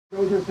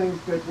Those are things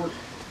that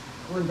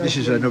we're This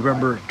is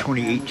November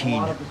 2018. A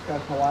lot of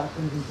discussion, a lot of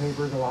things in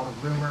papers, a lot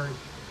of rumors.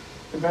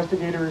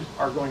 Investigators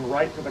are going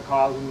right to the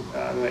causes,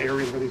 the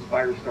areas where these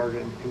fires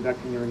started, and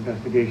conducting their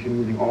investigation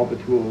using all the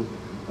tools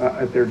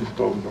at their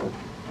disposal.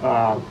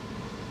 We're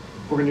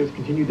going to just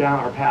continue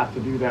down our path to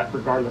do that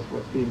regardless of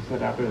what's being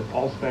said out there. It's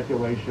all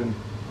speculation,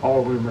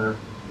 all rumor.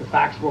 The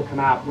facts will come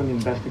out when the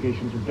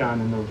investigations are done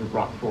and those are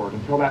brought forward.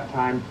 Until that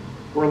time,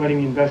 we're letting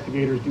the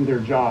investigators do their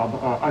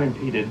job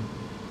unimpeded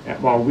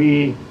while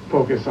we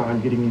focus on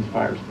getting these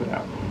fires put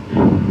out.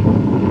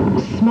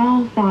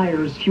 Small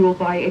fires fueled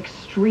by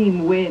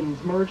extreme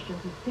winds merged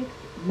into 6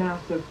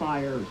 massive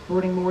fires,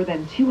 burning more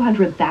than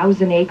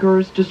 200,000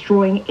 acres,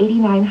 destroying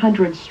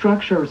 8,900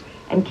 structures,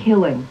 and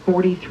killing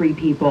 43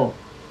 people.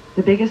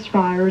 The biggest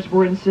fires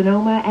were in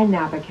Sonoma and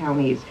Napa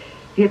counties.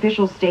 The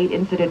official state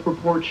incident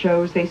report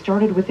shows they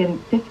started within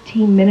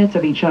 15 minutes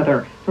of each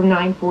other from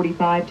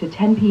 9:45 to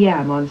 10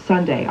 p.m. on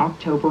Sunday,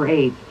 October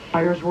 8th.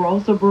 Fires were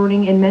also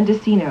burning in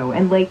Mendocino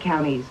and Lake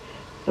counties.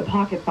 The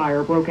Pocket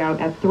Fire broke out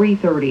at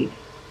 3:30.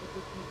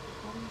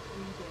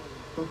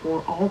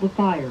 Before all the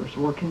fires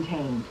were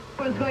contained.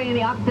 Everyone's going in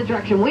the opposite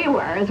direction we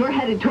were. As we're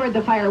headed toward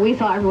the fire, we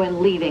saw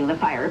everyone leaving the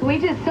fire. We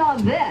just saw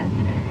this.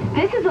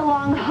 This is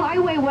along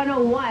Highway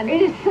 101.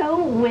 It is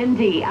so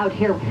windy out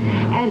here.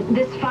 And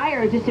this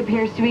fire just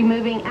appears to be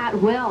moving at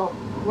will.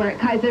 We're at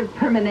Kaiser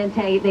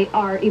Permanente. They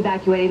are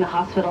evacuating the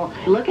hospital.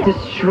 Look, it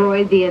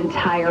destroyed the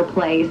entire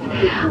place.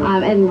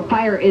 And the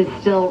fire is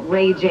still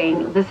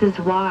raging. This is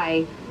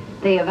why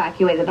they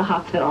evacuated the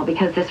hospital,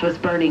 because this was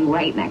burning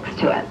right next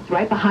to it.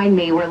 Right behind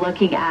me, we're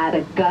looking at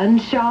a gun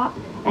shop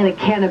and a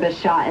cannabis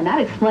shop, and that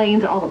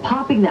explains all the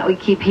popping that we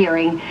keep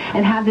hearing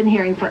and have been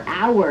hearing for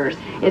hours.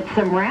 It's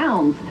some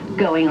rounds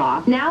going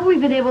off. Now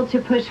we've been able to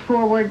push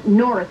forward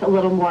north a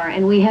little more,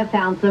 and we have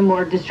found some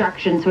more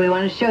destruction, so we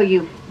want to show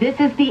you. This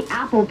is the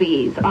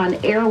Applebee's on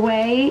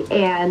Airway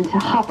and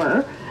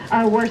Hopper.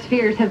 Our worst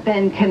fears have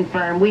been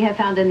confirmed. We have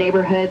found a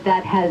neighborhood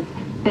that has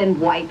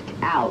been wiped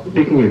out.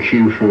 Taking a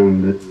cue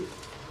from the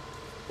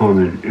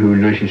woman who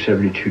in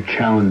 1972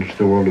 challenged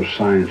the world of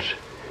science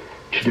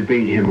to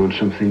debate him on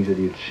some things that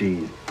he had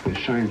seen.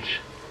 Because science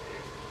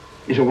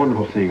is a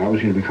wonderful thing. I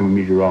was going to become a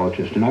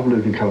meteorologist, and I've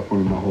lived in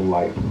California my whole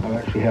life. I've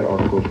actually had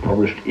articles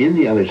published in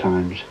the LA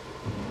Times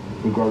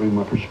regarding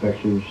my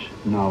perspectives,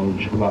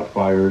 knowledge about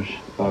fires,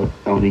 about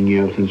El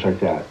Nino, things like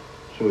that.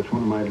 So it's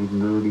one of my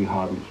nerdy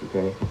hobbies,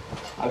 okay?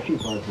 I've seen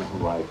fires my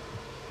whole life.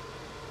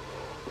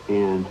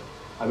 And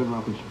I've been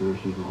around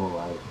conspiracies my whole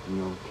life. You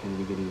know,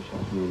 Kennedy getting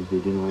assassinated, they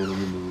didn't land on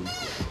the moon.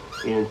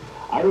 And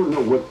I don't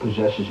know what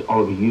possesses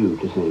all of you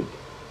to think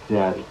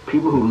that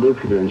people who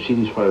live here and see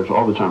these fires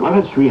all the time.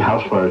 I've had 3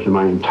 house fires in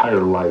my entire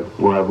life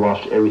where I've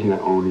lost everything I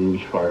owned in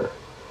each fire.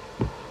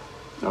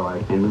 All right,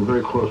 and been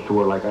very close to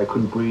where, like, I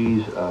couldn't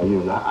breathe.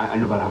 You know, I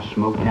know about how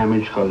smoke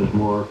damage causes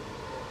more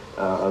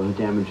of the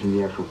damage in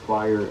the actual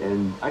fire,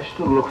 and I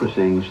still look for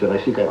things that I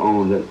think I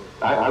own that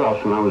I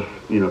lost when I was,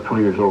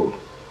 20 years old.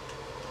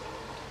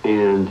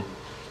 And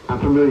I'm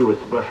familiar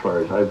with brush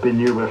fires. I've been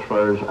near brush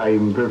fires.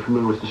 I'm very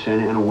familiar with the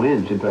Santa Ana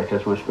winds. In fact,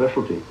 that's my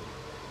specialty.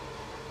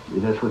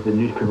 That's what the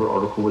newspaper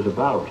article was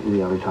about in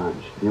the LA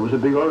Times. And it was a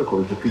big article.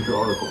 It was a feature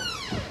article.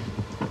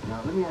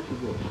 Now, let me ask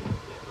you this.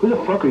 Who the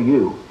fuck are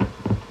you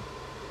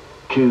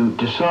to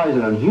decide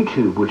that on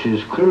YouTube, which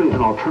is clearly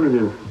an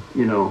alternative,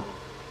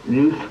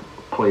 news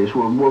place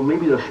where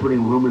maybe they're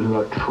spreading rumors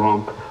about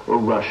Trump or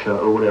Russia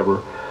or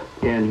whatever,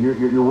 and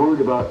you're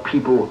worried about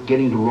people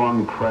getting the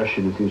wrong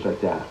impression and things like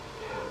that.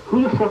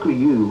 Who the fuck are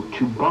you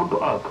to bump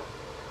up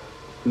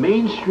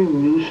mainstream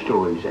news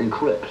stories and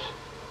clips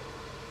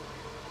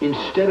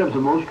instead of the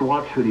most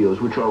watched videos,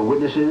 which are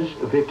witnesses,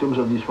 victims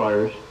of these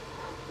fires,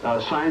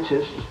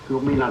 scientists who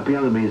may not be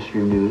on the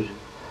mainstream news,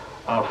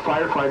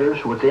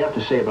 firefighters, what they have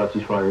to say about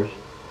these fires,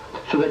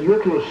 so that you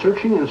have to go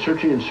searching and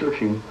searching and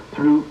searching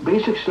through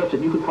basic stuff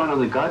that you can find on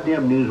the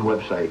goddamn news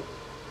website?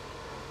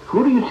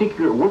 Who do you think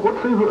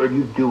what favor are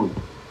you doing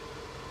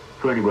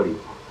for anybody?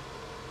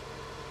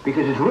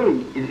 Because it's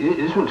really,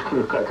 this one's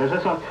clear cut, because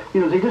that's not,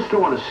 they just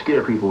don't want to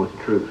scare people with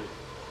the truth.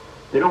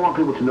 They don't want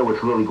people to know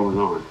what's really going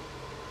on.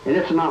 And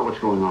that's not what's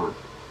going on.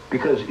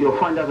 Because you'll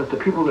find out that the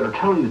people that are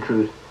telling the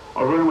truth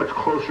are very much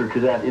closer to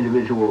that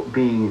individual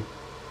being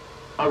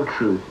of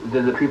truth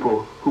than the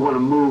people who want to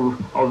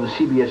move all the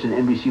CBS and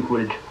NBC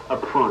footage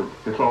up front.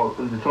 It's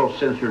all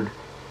censored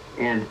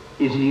and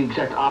is the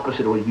exact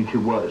opposite of what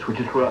YouTube was,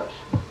 which is for us.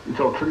 It's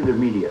alternative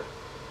media.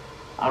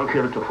 I don't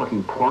care if it's a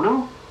fucking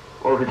porno,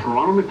 or if it's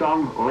Ronald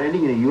McDonald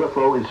landing in a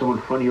UFO in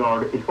someone's front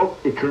yard.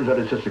 It turns out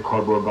it's just a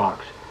cardboard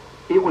box.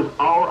 It was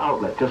our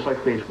outlet, just like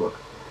Facebook.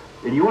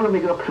 And you want to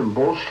make up some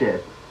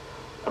bullshit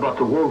about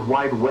the World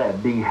Wide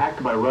Web being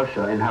hacked by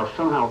Russia and how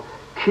somehow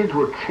kids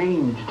were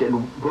changed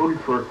and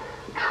voted for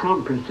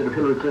Trump instead of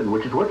Hillary Clinton,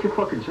 which is what you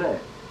fucking said.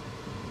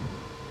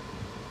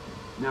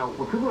 Now,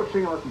 what people are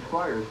saying about these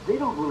fires, they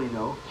don't really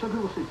know. Some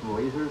people say it's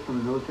lasers from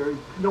the military.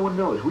 No one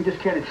knows. We just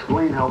can't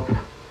explain how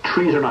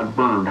trees are not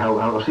burned,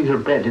 how things are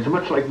bent. It's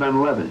much like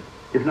 9/11,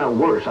 if not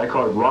worse. I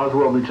call it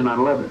Roswell meets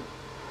 9/11.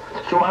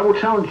 So I will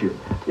challenge you.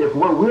 if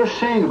what we're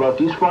saying about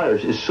these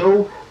fires is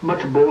so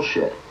much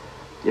bullshit,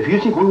 if you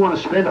think we want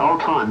to spend our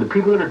time, the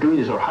people that are doing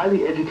this are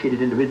highly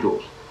educated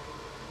individuals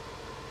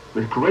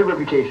with great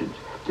reputations.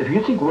 If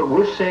you think what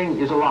we're saying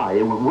is a lie,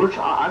 and what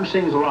I'm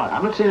saying is a lie,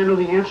 I'm not saying I know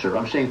the answer.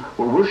 I'm saying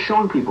what we're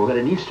showing people that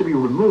it needs to be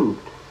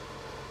removed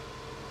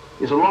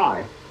is a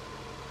lie.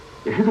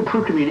 If you can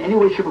prove to me in any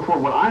way, shape, or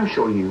form what I'm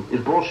showing you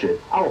is bullshit,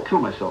 I will kill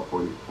myself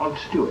for you. I'll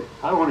just do it.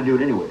 I don't want to do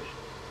it anyways.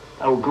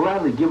 I will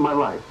gladly give my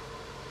life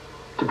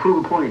to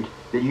prove a point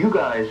that you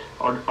guys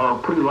are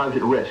putting lives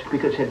at risk.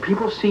 Because had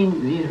people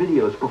seen these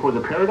videos before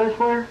the Paradise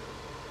Fire,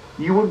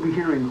 you wouldn't be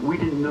hearing, we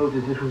didn't know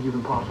that this was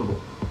even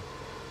possible.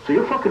 So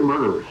you're fucking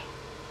murderers,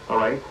 all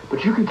right?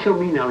 But you can kill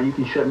me now and you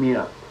can shut me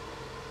up.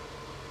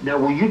 Now,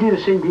 will you do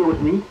the same deal with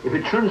me? If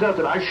it turns out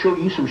that I show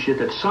you some shit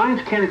that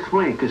science can't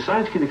explain, because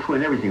science can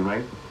explain everything,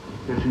 right?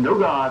 There's no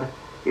God.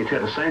 It's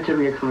got a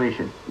scientific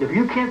explanation. If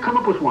you can't come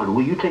up with one,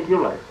 will you take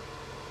your life?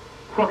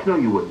 Fuck no,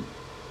 you wouldn't.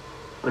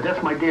 But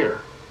that's my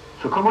dare.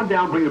 So come on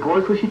down, bring your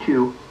boys with you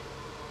too,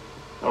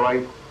 all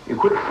right? And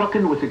quit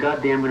fucking with the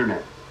goddamn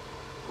internet.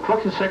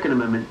 Fuck the Second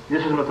Amendment.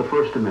 This is about the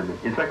First Amendment.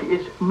 In fact,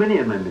 it's many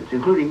amendments,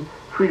 including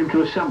freedom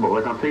to assemble,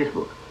 like on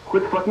Facebook.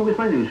 Quit fucking with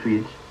my news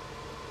feeds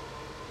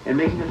and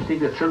making us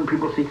think that certain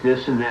people think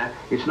this and that.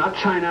 It's not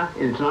China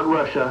and it's not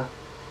Russia.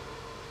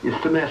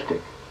 It's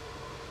domestic.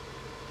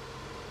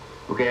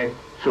 Okay?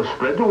 So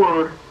spread the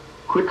word.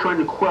 Quit trying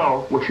to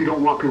quell what you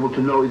don't want people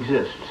to know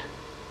exists.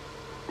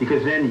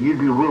 Because then you'd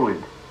be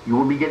ruined. You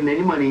wouldn't be getting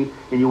any money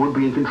and you wouldn't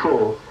be in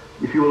control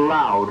if you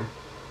allowed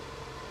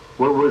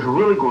what was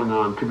really going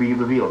on to be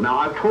revealed. Now,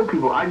 I've told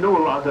people, I know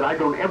a lot that I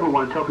don't ever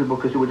want to tell people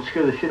because it would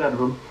scare the shit out of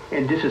them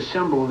and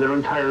disassemble their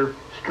entire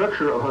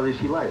structure of how they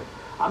see life.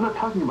 I'm not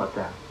talking about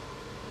that.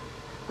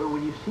 But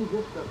when you see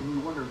this stuff and you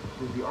wonder,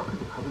 does the Ark of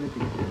the Covenant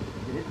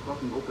exist? Did it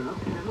fucking open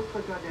up? And it looks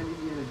like goddamn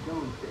Indiana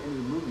Jones, the end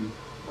of the movie,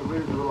 of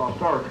Raiders of the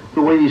Lost Ark,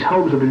 the way these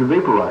homes have been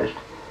vaporized.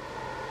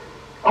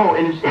 Oh,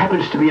 and it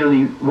happens to be on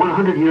the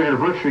 100-year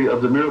anniversary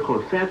of the miracle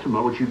of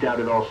Fatima, which you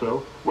doubted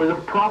also, where the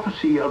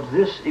prophecy of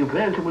this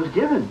event was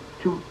given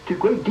to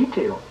great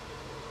detail.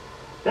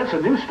 That's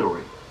a news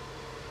story.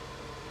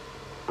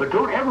 But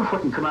don't ever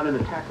fucking come out and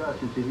attack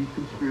us and say these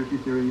conspiracy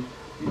theories,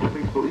 these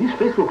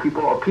Facebook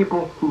people are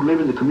people who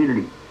live in the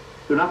community.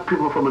 They're not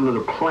people from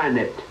another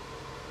planet.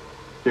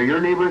 They're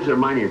your neighbors, they're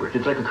my neighbors.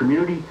 It's like a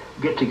community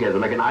get-together,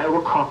 like an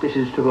Iowa caucus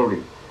is to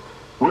voting.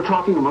 We're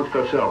talking amongst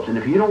ourselves, and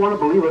if you don't want to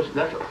believe us,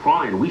 that's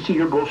fine. We see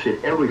your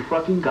bullshit every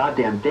fucking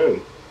goddamn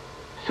day.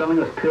 Selling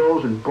us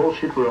pills and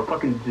bullshit for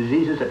fucking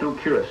diseases that don't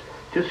cure us.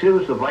 Just give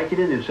us the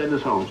Vicodin and send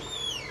us home.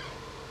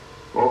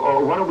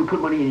 Or why don't we put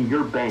money in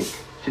your bank,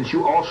 since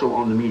you also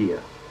own the media?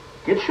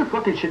 Get your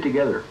fucking shit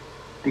together.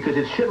 Because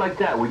it's shit like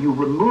that, where you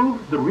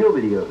remove the real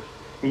videos,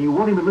 and you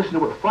won't even listen to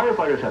what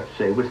firefighters have to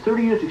say, with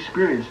 30 years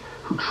experience,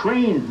 who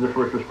trained the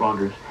first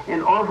responders,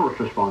 and are first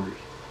responders.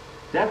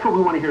 That's what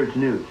we want to hear as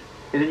news.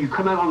 And then you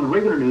come out on the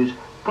regular news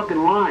fucking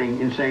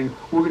lying and saying,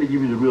 we're going to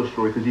give you the real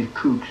story because these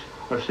kooks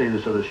are saying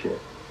this other shit.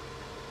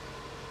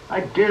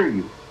 I dare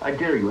you. I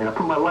dare you. And I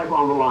put my life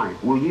on the line.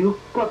 Will you?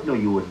 Fuck no,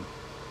 you wouldn't.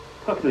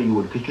 Fuck no, you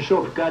wouldn't. Because you're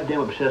so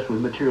goddamn obsessed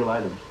with material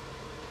items.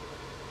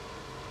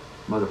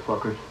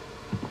 Motherfuckers.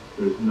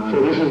 So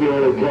this is the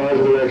only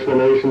plausible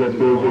explanation that's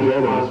being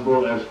presented.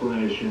 Possible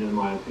explanation, in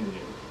my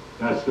opinion.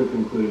 That's the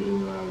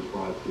conclusion that I was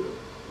brought to,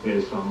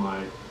 based on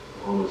my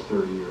almost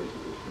 30 years of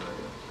experience.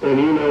 And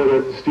you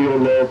know that steel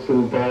melts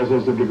in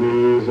thousands of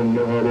degrees and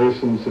all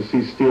this, and to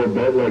see steel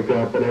bent like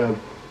that, but have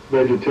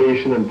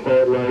vegetation and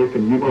plant life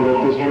and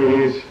eucalyptus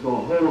trees. The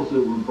holes that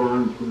were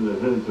burned through the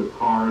hoods of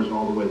cars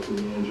all the way to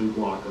the engine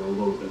block are a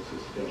little bit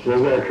suspicious.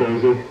 Isn't that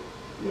crazy?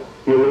 Yeah.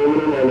 The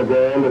aluminum on the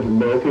ground that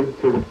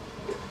melted.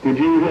 Did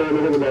you hear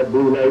anything about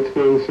blue lights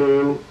being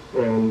seen?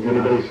 And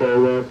anybody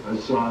saying that? I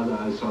saw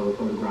the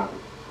photographic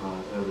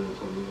evidence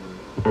on the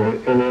internet. All right.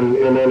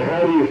 And then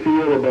how do you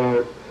feel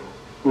about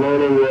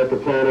learning that the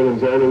Planning and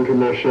Zoning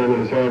Commission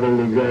is having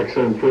the exact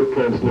same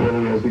footprints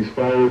nearly as these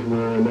fires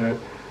were, and that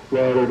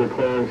now they're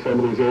declaring some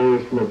of these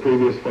areas from a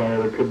previous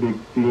fire that could be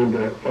deemed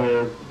a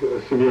fire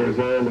severe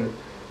zone that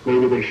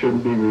maybe they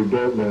shouldn't be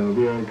rebuilt now? Do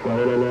you have any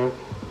comment on that?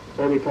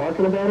 Are they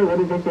talking about it? What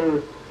do you think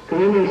they're... Because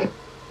then there's...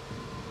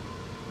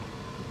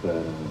 You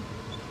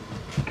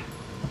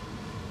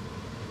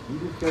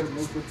just gotta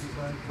make what you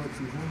find what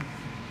you want.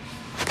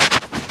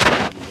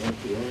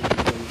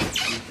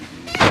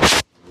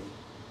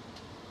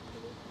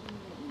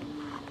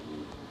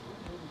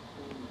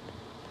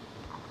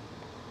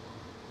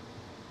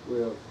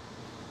 Well,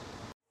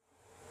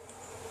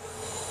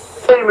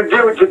 can't even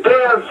deal with your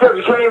damn self,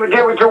 you can't even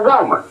deal with your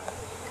woman.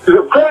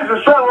 You're a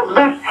crazy son of a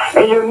bitch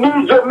and you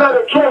need your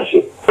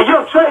medication. And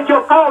you'll trade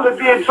your father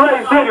being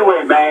traced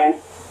anyway, man.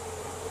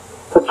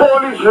 The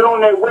police is on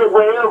their way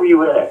wherever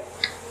you at.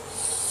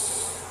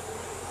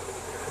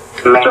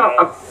 Man.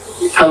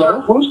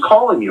 Hello? Who's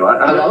calling you?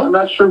 I'm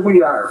not sure who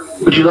you are.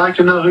 Would you like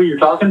to know who you're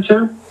talking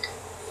to?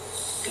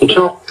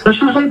 So, this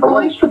is a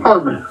police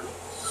department.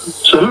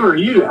 So who are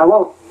you?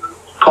 Hello?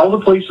 Call the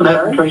police and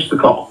have them trace the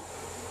call.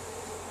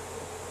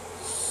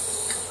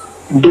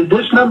 Did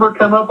this number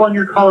come up on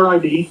your caller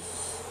ID?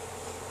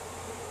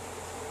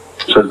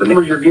 So the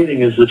number you're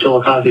getting is the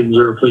Chillicothe,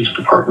 Missouri Police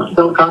Department.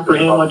 Don't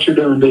comprehend what you're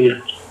doing, do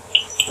you?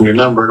 Your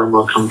number, and I'm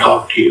going to come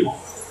talk to you.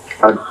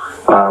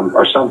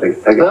 or something.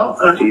 Well,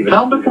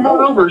 tell them to come on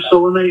over,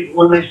 so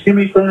when they see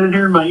me standing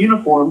here in my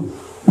uniform,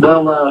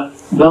 they'll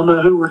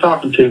know who we're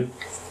talking to.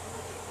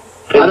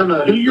 I don't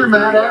know who you're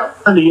mad at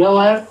and to yell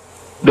at,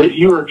 but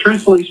you are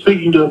truthfully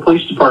speaking to a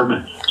police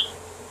department.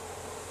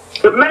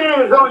 The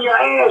man is on your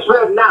ass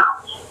right now.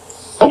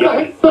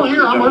 Okay, well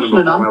here, I'm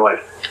listening.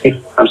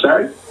 I'm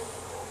sorry?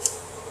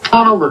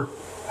 On over.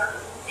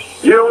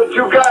 You know what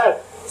you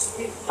got?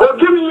 Well,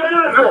 give me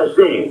your address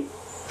then.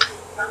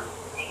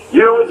 You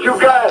know what you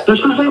got? This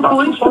is a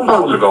police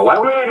department.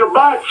 We ain't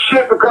about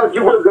shit because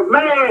you was a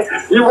man,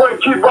 you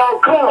wouldn't keep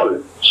on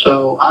calling.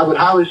 So I would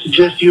highly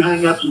suggest you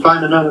hang up and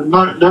find another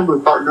number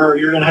partner, or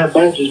you're going to have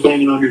badges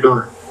banging on your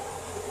door.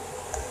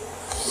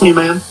 Hey,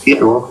 man. Yeah,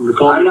 you're welcome to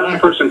call. I'm not the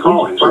person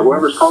calling, so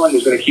whoever's calling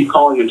is going to keep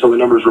calling until the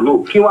number's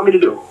removed. What do you want me to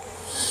do?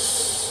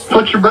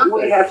 What's your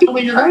birthday? Tell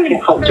me your name.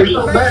 You're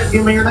so bad.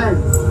 Give me your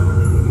name.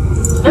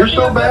 You're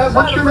so bad.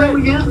 What's your name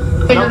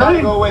again? Say your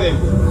name. Go with him.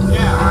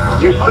 Yeah.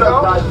 You're so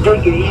about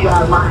taking heat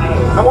out of my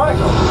hand. I want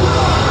to go.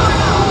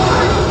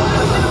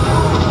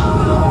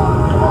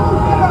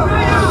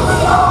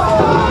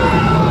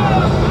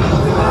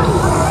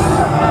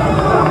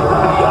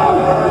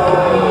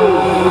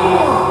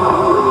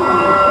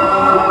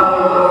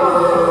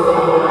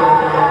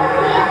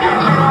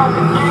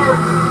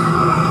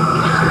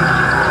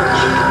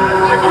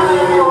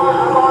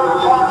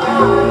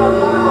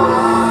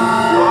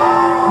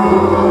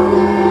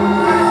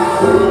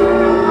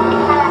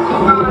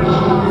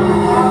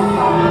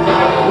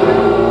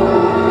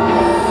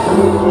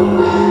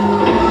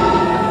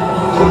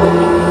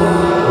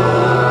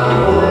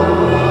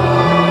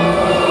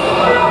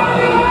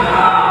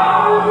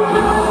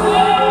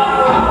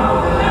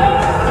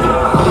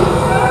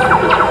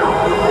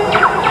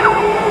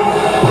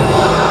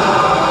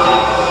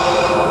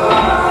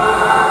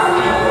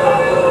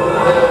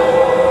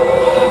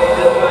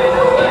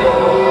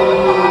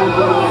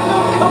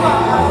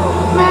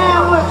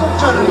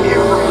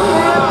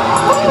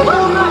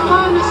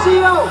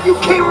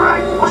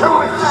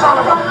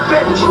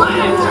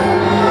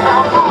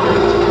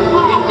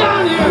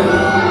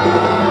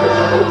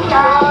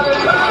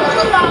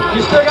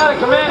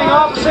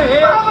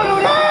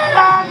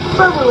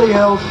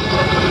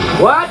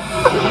 What?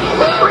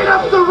 Straight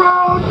up the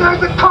road,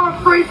 there's a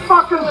concrete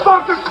fucking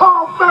bunker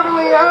called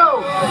Beverly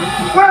Hills.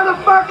 Where the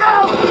fuck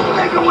else do you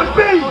think it would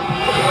be?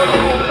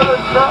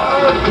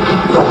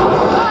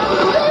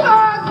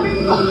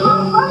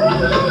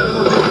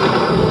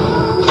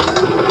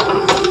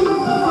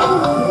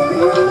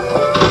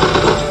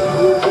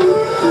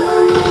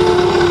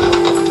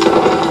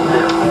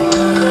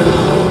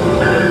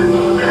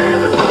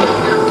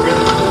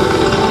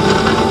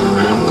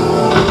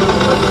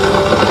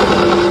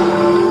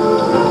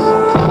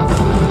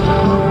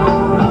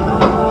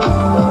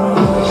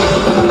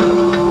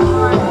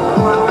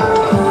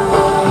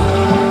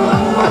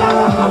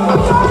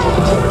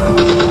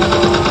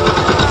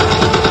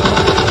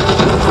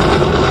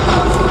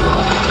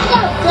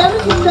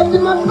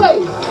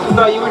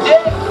 thought you were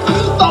dead?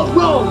 Oh,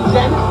 wrong,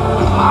 damn it.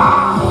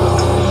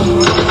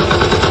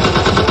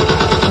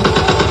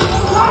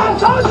 I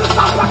told you to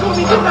stop fucking with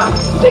me, didn't I?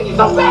 You think you're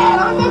so bad,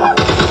 huh, nigga?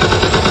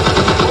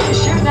 What you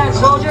shooting at,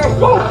 soldier?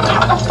 Whoa,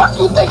 what the fuck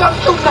you think I'm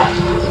shooting at?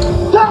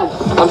 Dad!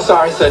 I'm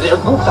sorry, sir. They're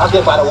grouped out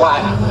there by the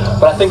wire,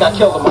 but I think I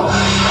killed them all.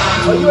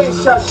 Oh, you ain't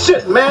shot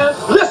shit, man.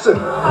 Listen.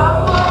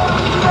 Oh,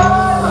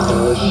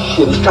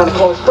 shit. He's trying to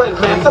call his friends,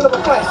 man. Tell him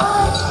a plan.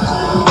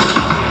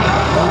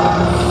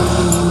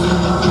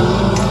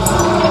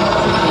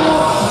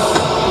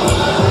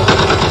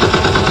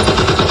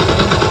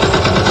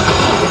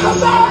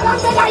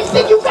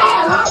 Think you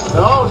bad, huh?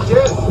 No,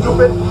 shit,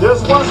 stupid.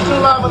 There's one still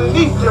alive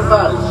underneath your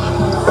body.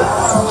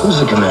 Who's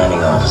the commanding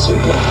officer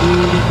here?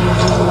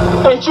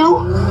 Ain't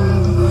you?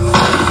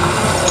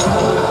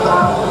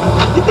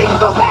 You think you're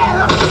so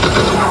bad, huh?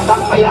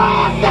 Something for your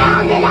ass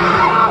down, nigga!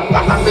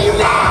 Something for you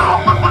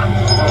now!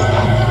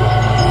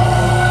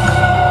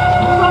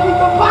 We're running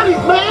for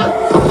bodies, man!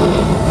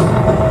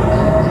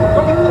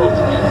 Go get the rope.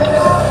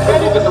 Go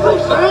get the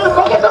rope, son.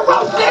 Go get the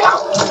rope, nigga!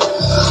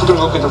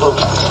 Go get the rope.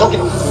 Go get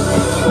the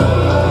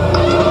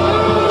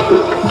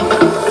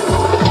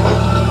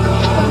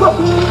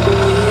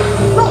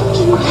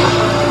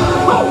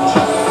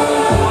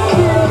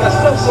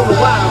From the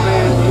wild,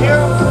 man. You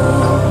hear?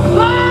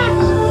 What?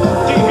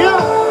 Do you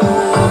hear?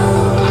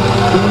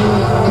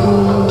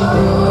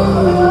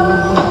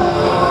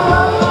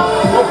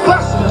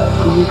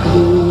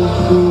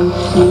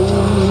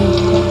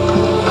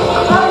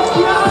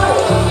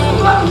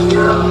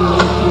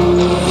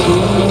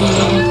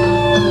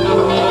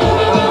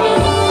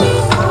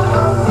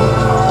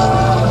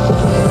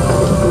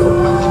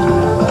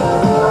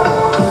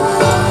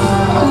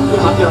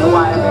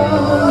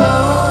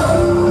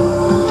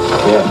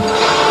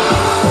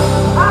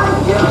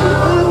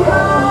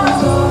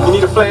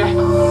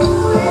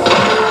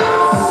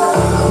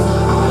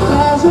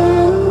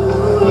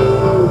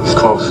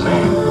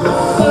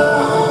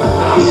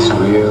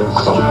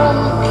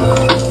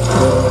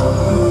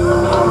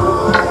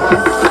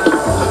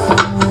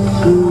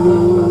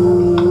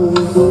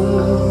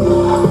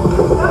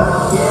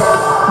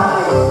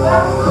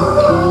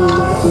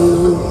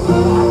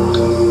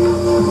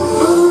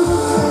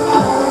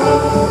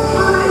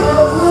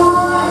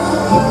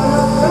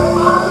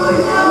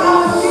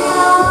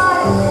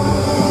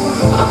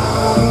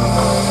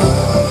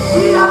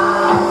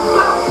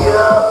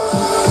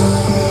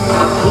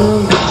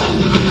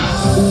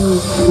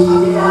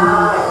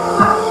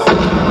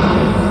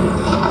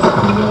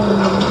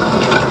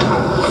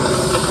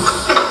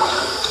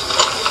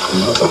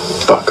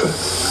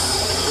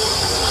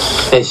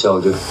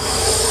 soldier.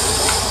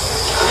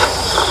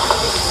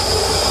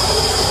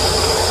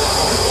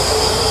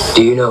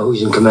 Do you know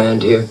who's in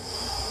command here?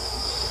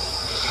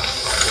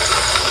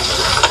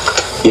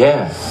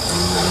 Yeah.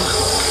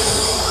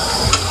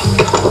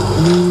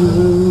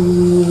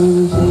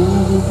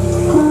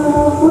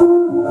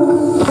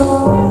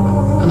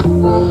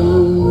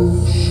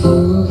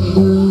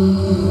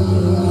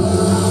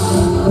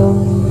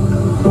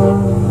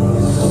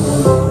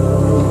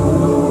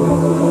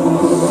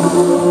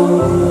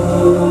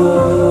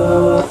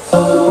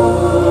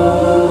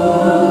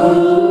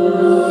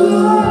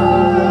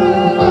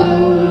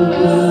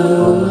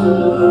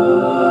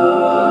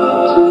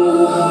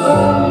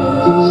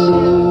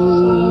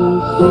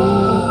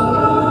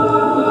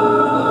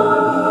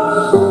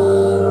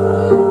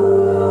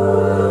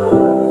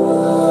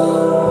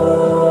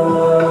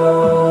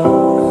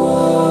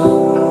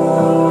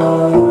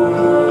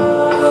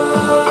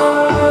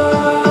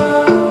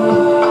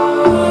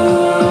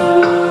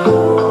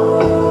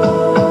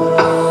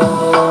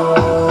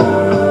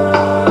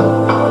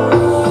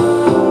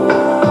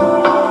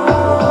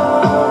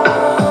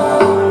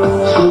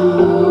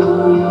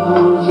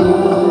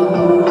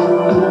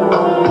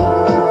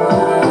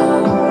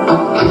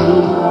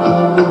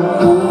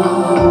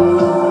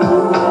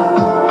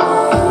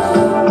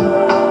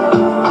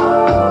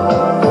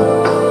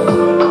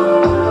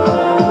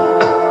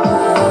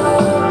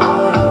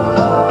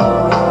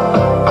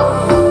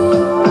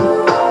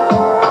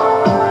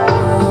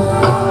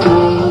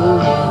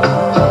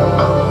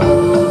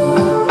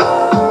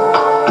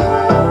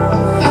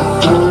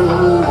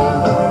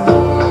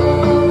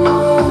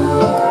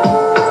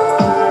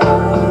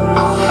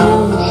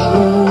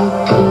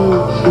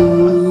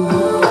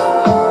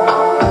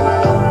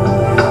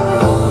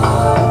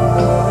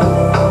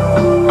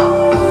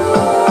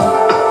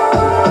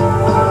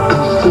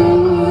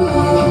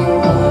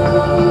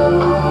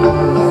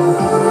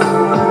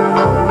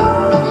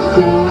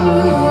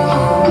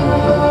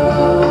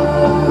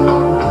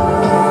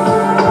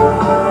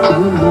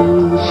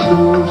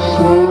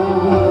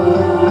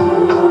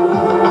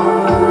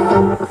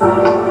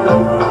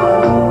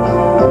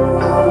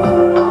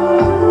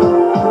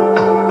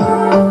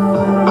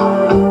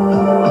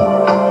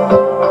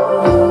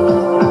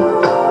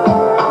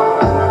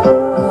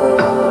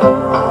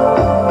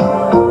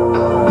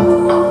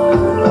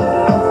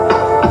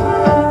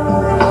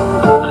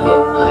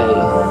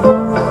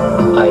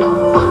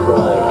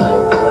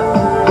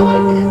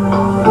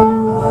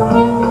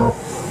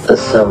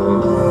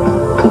 Some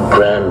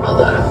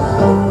grandmother.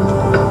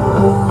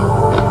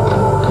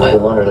 I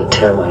wanted to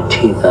tear my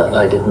teeth out.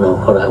 I didn't know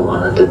what I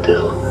wanted to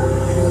do.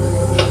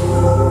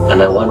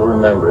 And I want to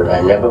remember it.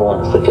 I never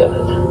want to forget it.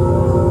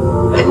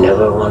 I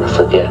never want to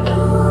forget.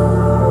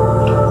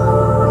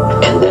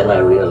 And then I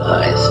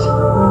realized,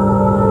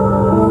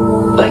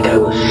 like I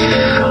was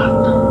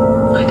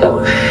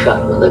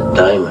shot with a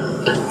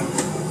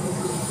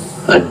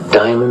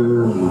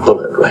diamond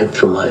bullet right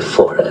through my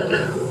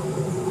forehead.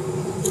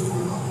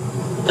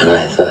 And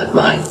I thought,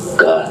 my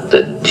God,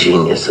 the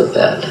genius of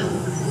that.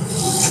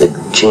 The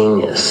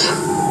genius.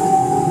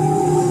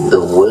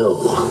 The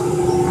will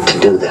to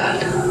do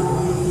that.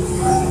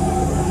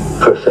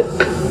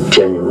 Perfect,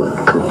 genuine,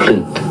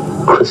 complete,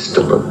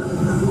 crystalline,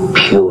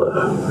 pure.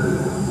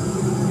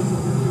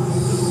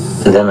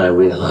 And then I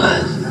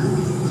realized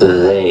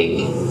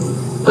they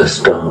were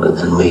stronger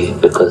than me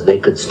because they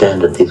could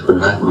stand it. These were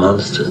not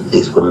monsters.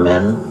 These were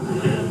men,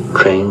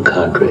 trained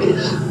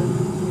cadres.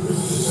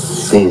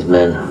 These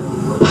men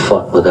who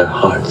fought with their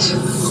hearts,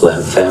 who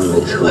have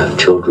families, who have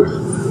children,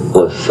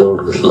 who are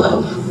filled with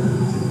love,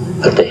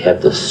 but they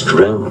have the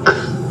strength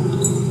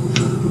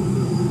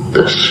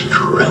to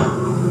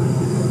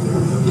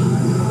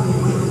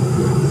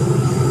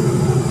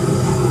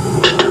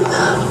do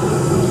that.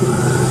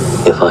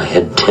 If I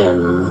had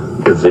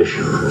 10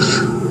 divisions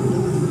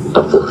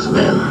of those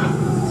men,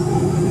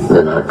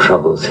 then our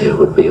troubles here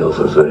would be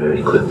over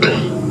very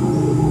quickly.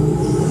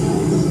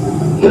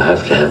 You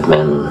have to have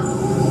men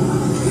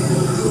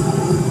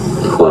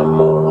who are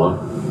moral,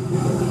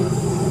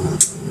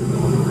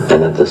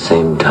 and at the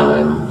same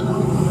time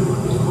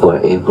who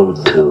are able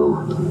to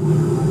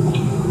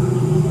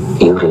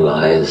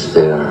utilize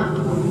their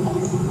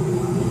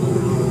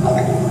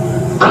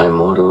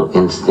primordial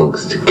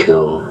instincts to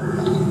kill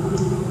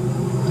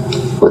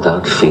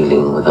without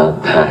feeling,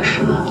 without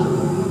passion,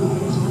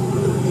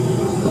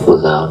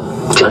 without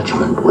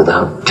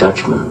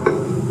judgment.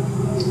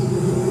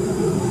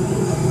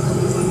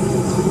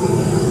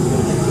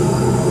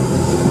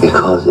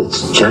 Because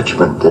it's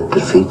judgment that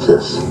defeats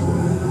us.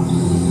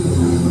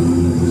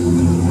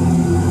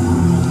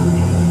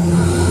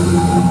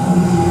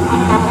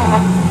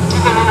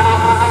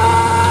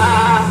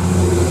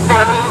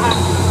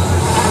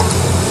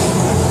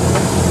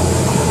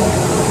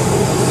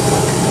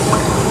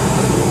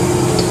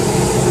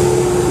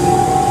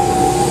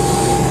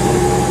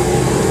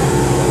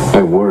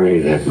 I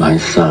worry that my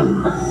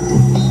son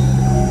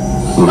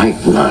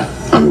might not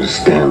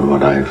understand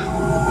what I've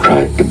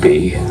tried to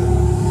be.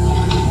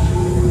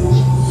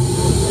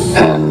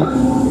 And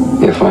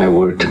if If I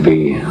were to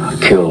be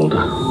killed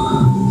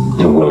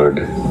in Willard,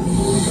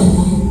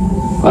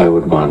 I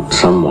would want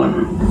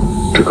someone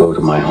to go to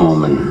my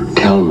home and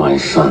tell my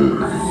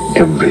son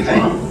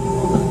everything.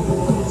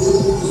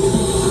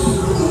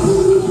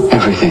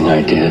 Everything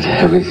I did,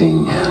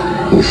 everything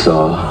you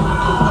saw.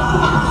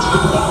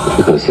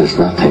 Because there's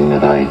nothing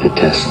that I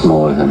detest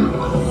more than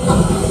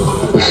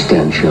the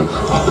stench of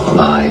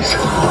lies.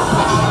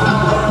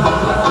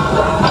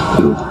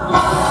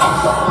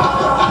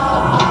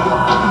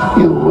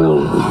 You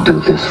will do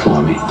this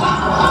for me.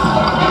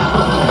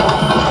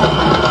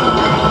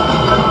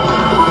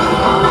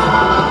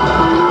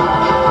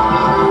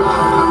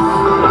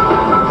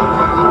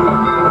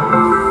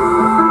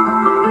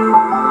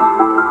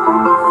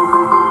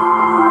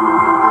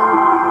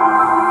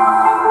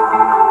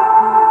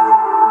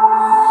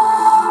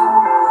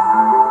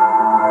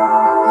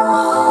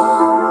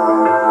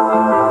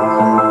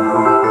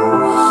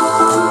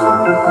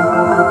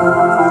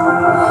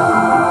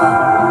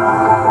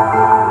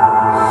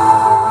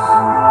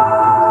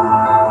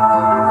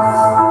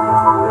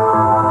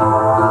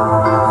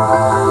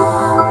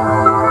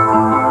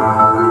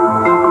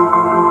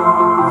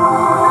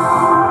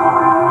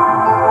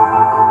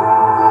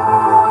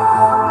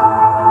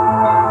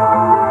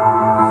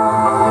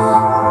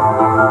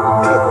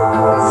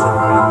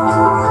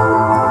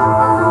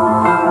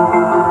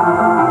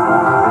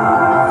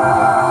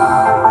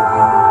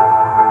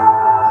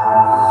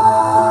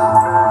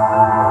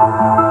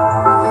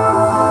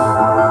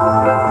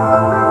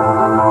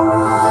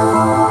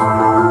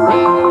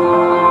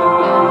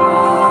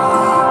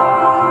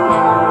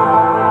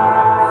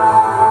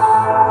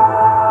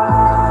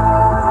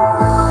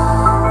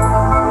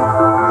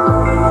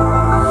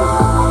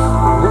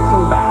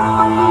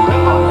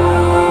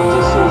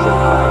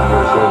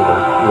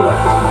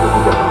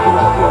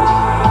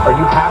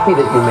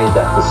 That you made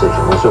that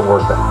decision? Was it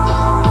worth it?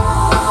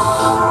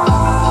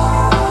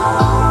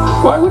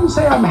 Well, I wouldn't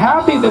say I'm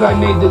happy that I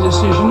made the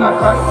decision.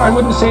 I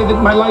wouldn't say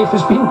that my life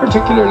has been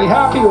particularly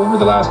happy over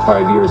the last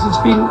 5 years.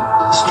 It's been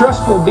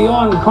stressful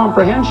beyond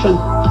comprehension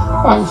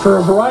for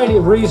a variety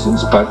of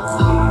reasons.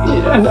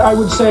 And I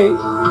would say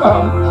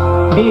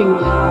being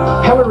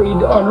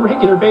pilloried on a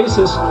regular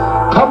basis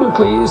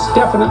publicly is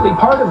definitely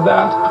part of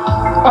that.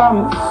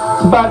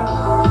 But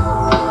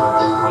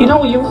you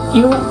know,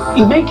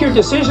 you make your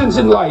decisions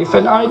in life,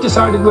 and I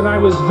decided when I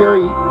was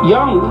very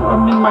young,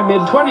 I'm in my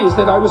mid-20s,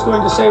 that I was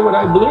going to say what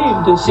I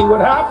believed and see what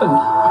happened.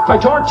 I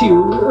talked to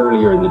you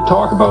earlier in the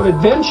talk about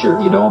adventure,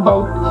 you know,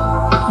 about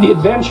the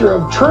adventure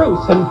of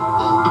truth, and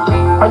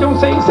I don't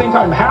think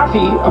I'm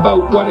happy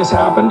about what has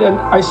happened, and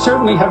I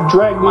certainly have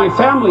dragged my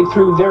family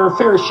through their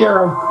fair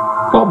share of,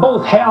 well,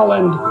 both hell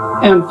and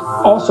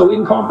also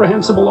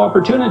incomprehensible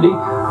opportunity.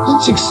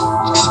 It's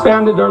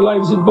expanded our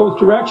lives in both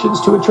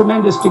directions to a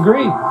tremendous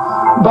degree,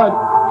 but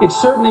it's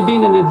certainly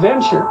been an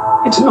adventure.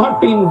 It's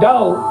not been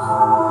dull,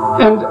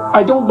 and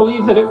I don't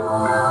believe that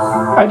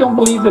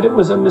it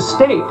was a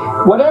mistake.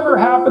 Whatever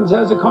happens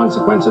as a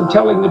consequence of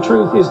telling the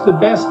truth is the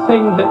best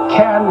thing that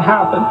can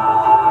happen.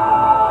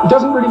 It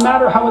doesn't really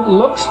matter how it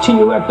looks to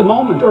you at the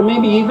moment, or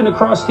maybe even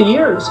across the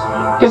years,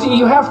 because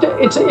you have to.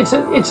 It's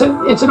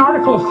an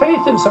article of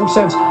faith in some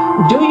sense.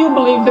 Do you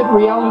believe that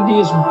reality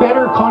is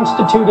better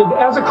constituted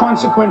as a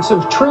consequence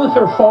of truth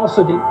or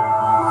falsity?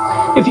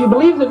 If you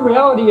believe that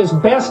reality is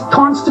best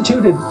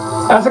constituted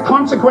as a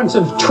consequence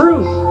of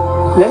truth,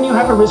 then you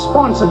have a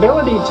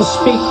responsibility to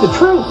speak the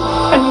truth,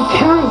 and you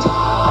can't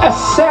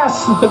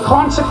assess the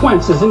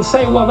consequences and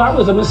say, well, that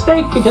was a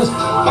mistake, because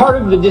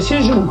part of the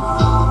decision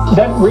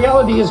that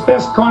reality is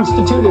best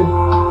constituted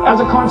as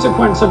a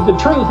consequence of the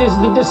truth is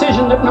the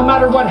decision that no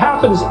matter what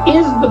happens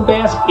is the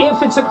best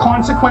if it's a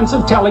consequence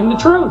of telling the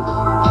truth.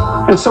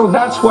 And so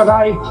that's what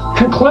I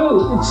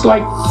conclude. It's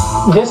like,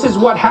 this is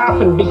what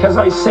happened because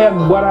I said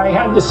what I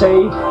had to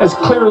say as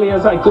clearly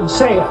as I could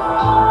say it.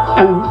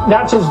 And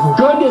that's as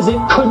good as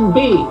it could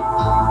be.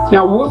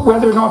 Now,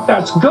 whether or not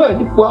that's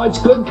good, well, it's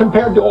good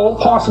compared to all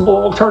possible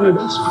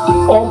alternatives,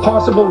 all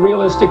possible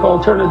realistic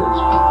alternatives.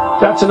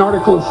 That's an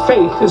article of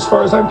faith as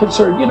far as I'm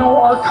concerned. You know,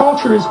 our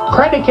culture is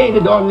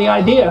predicated on the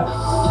idea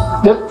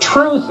that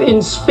truth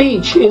in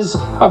speech is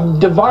of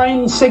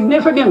divine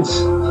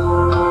significance.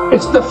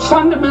 It's the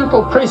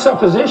fundamental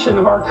presupposition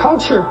of our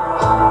culture.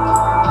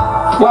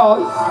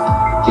 Well,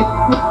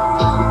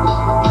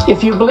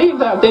 if you believe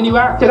that, then you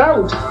act it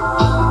out.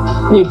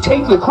 You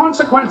take the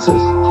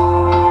consequences.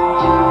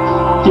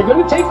 You're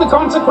going to take the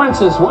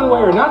consequences one way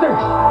or another,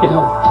 you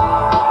know.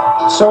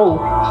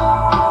 So,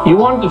 you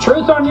want the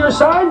truth on your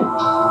side?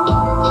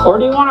 Or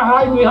do you want to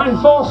hide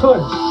behind falsehood?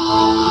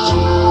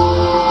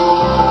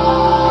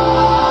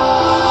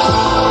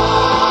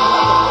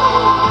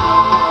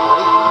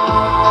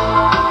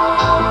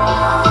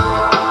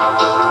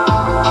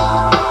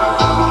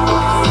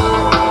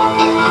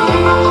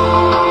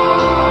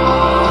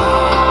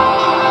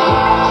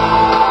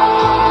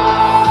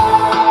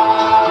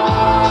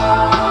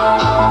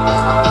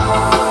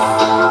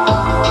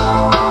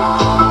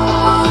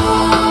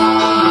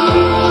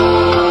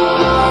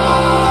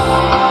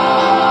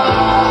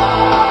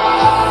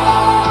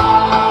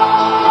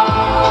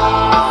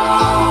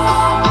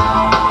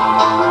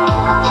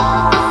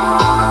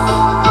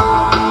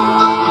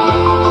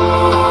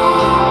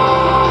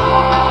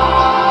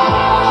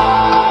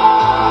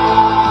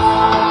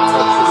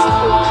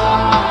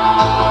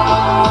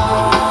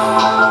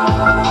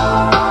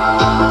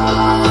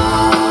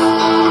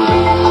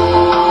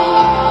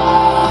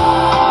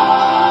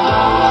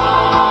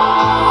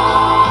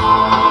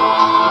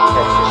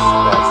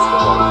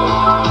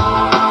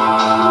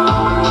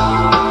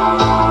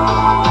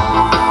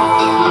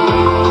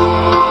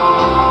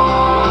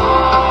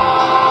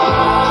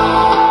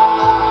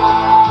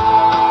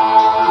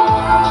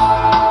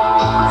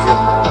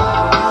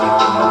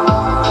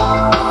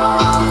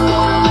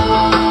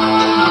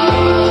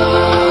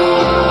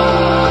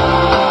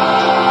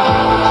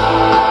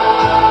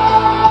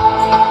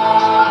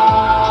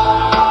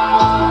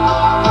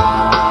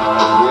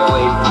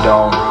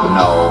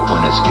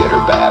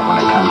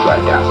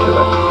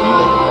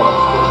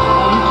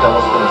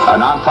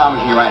 I'm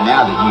promising you right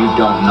now that you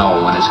don't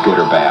know when it's good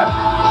or bad.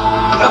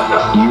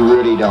 You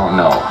really don't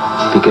know,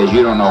 because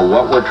you don't know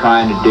what we're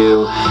trying to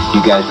do.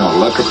 You guys don't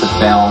look at the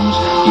films.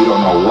 You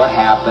don't know what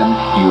happened.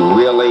 You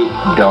really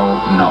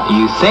don't know.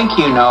 You think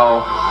you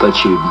know, but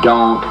you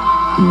don't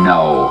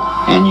know,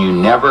 and you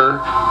never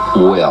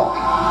will.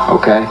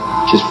 Okay?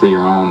 Just for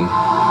your own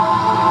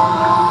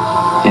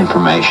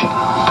information.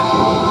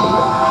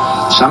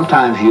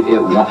 Sometimes it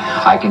won't.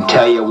 I can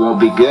tell you it won't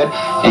be good,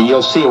 and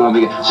you'll see it won't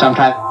be good.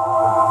 Sometimes.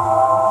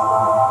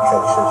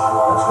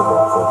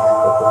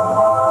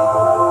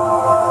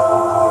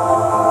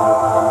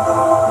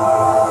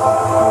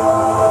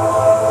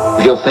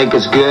 You'll think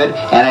it's good,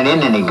 and it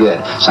isn't any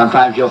good.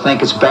 Sometimes you'll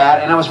think it's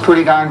bad, and it was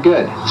pretty darn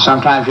good.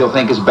 Sometimes you'll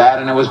think it's bad,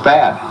 and it was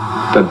bad.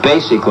 But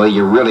basically,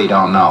 you really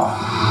don't know.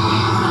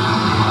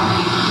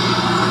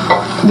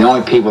 The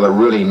only people that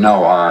really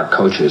know are our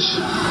coaches.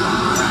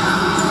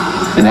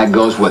 And that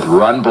goes with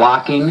run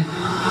blocking,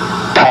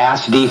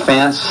 pass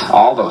defense,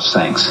 all those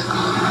things.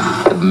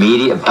 The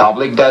media,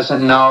 public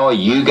doesn't know,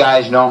 you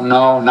guys don't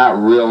know,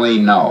 not really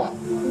know.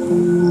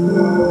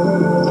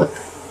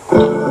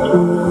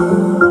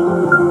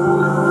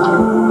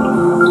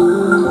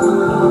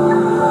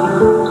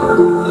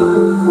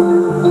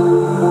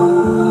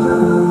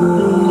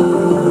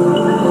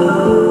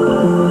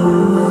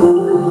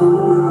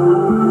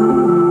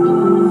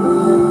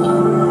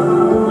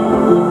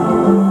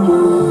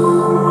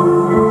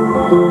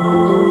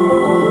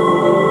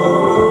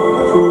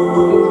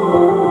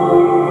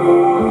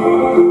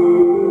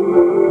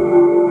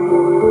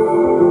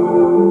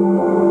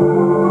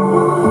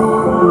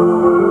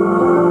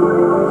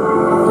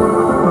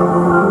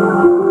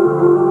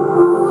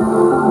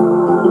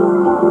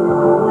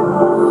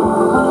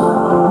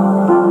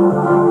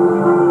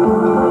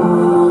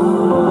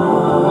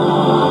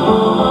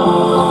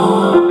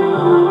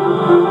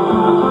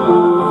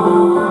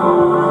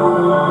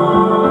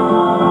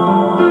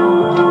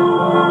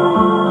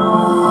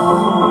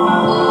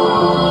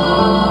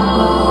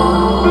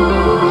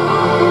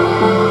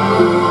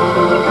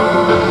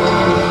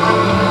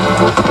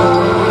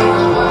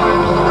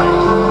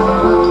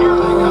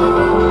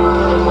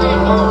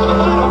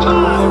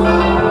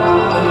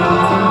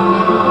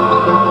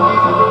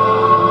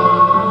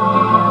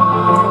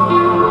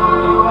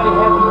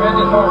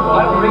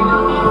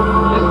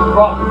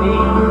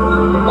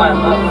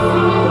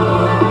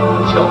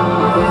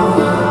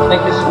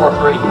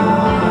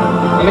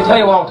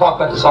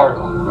 This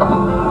article.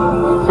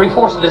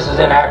 3/4 of this is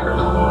inaccurate.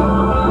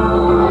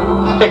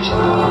 Fiction.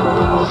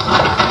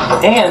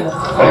 And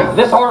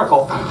this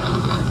article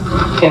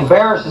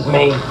embarrasses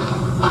me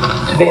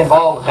to be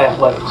involved with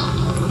athletics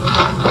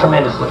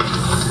tremendously.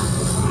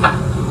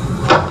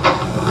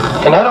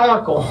 And that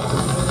article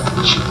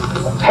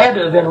had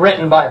to have been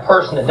written by a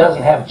person that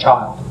doesn't have a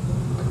child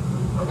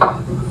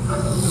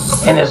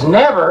and has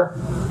never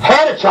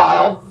had a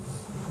child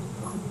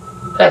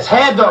that's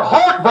had their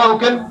heart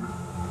broken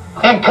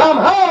and come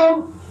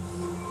home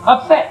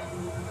upset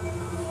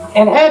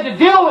and had to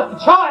deal with the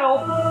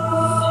child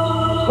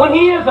when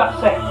he is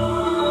upset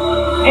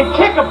and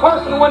kick a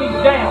person when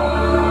he's down.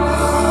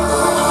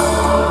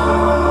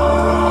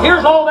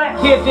 Here's all that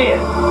kid did.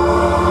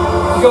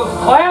 He goes to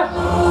class,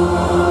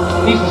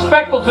 he's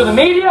respectful to the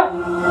media,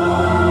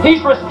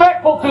 he's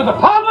respectful to the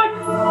public,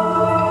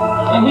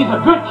 and he's a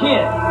good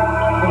kid.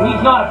 And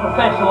he's not a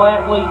professional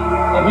athlete,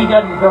 and he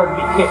doesn't deserve to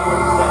be kicked when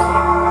he's down.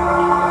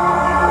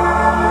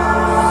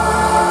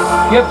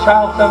 If you have a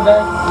child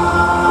someday,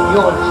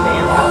 you'll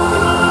understand how it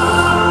is.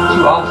 But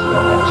you obviously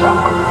don't have a child.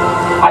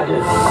 I do.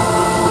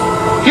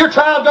 If your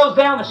child goes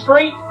down the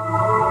street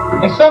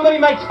and somebody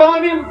makes fun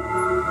of him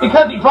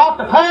because he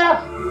dropped a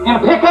pass in a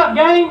pickup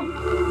game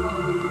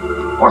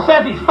or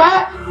says he's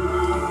fat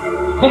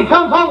and he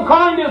comes home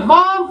crying to his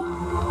mom,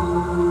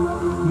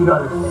 you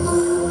don't understand.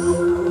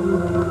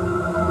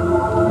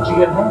 But you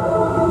get mad.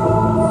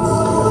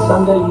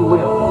 Someday you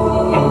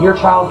will. And when your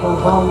child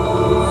comes home,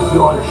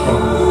 you'll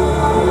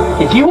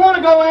understand. If you want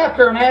to go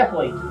after an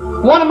athlete,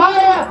 one of my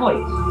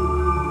athletes,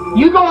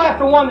 you go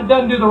after one that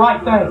doesn't do the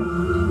right thing.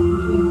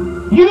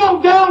 You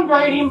don't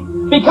downgrade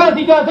him because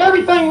he does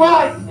everything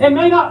right and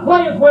may not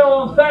play as well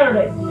on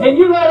Saturday. And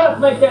you let us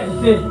make that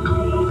decision.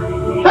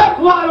 That's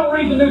why I don't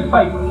read the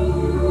newspaper.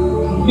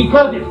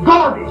 Because it's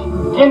garbage.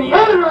 And the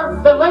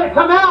editor that let it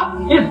come out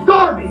is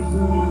garbage.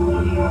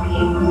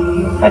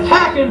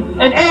 Attacking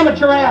an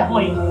amateur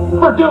athlete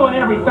for doing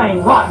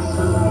everything right.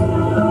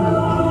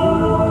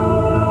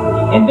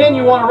 And then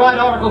you want to write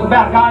articles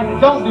about guys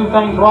that don't do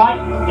things right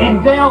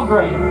and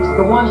downgrade them,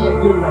 the ones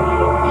that do things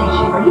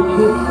right. Are you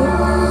kidding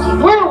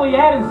me? Where are we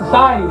at in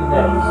society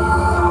today?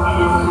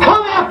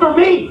 Come after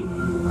me.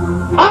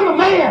 I'm a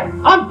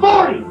man. I'm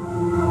 40.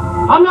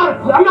 I'm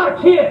not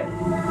a kid.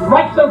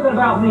 Write something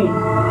about me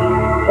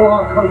or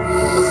our coach.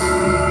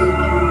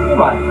 You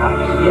write about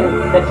a kid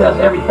that does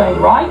everything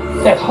right,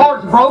 that's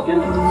heart's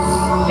broken,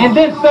 and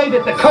then say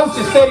that the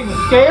coaches said he was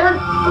scared.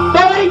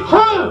 That ain't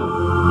true.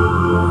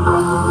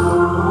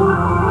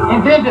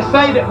 And then to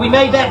say that we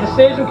made that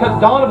decision because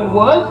Donovan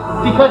was,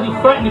 because he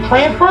threatened to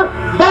transfer,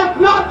 that's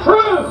not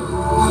true.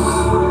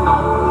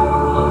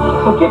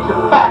 get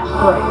your facts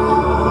straight.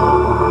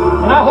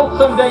 And I hope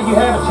someday you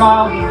have a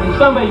child and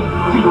somebody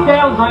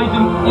downgrades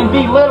them and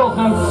belittles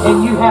them,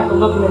 and you have to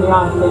look them in the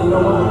eye and say, you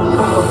know what?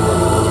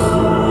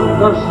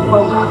 They're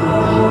supposed to be.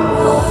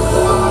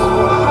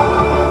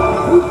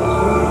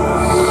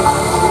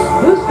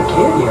 Who's the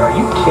kid here? Are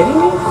you kidding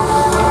me?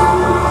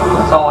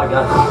 That's all I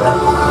got to say.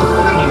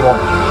 He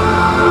won't.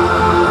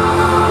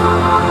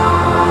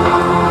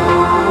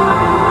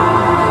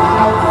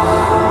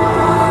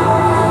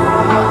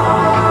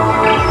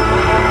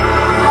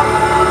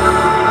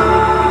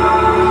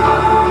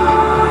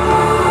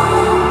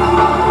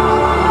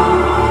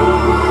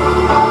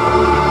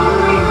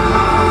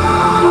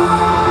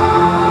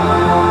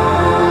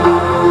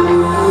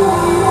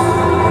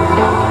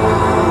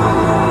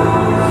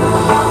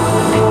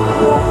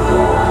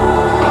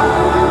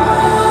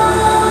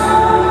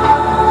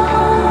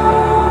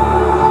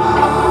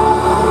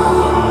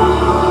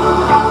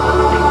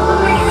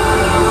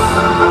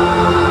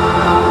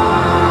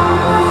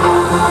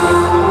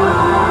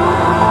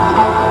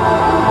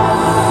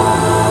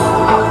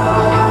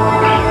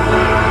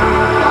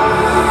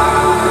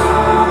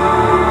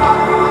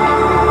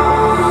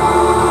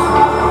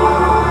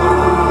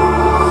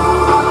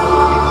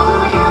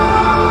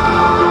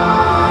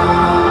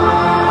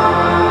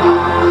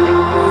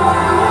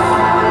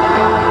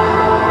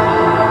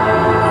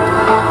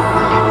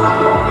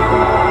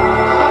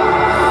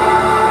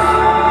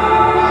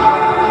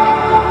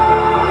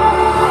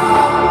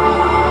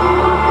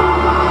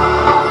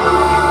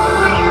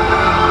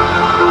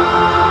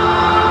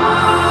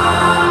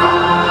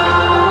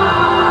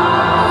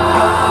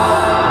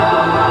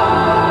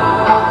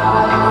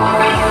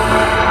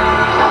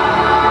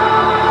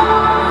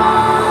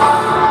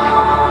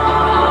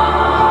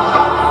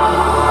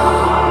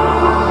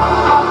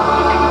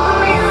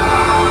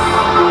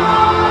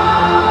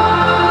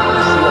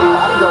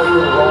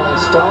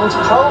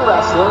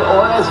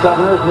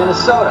 Governor of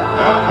Minnesota.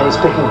 And he's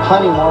picking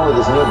plenty more with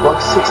his new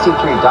book, 63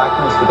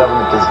 Documents the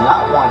Government Does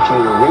Not Want You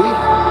to Read.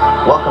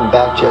 Welcome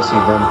back, Jesse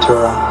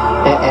Ventura.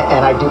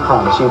 And I do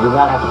promise, you do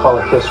not have to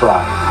follow Chris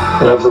Rock.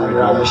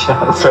 You're on the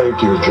show.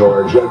 Thank you,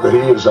 George. He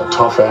is a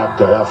tough act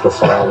to have to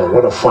follow.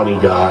 What a funny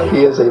guy.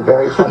 He is a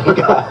very funny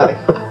guy.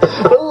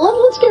 But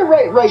let's get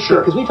right here,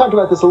 because we talked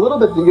about this a little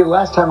bit your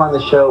last time on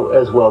the show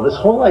as well. This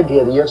whole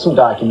idea that you have some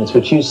documents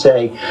which you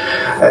say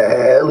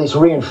at least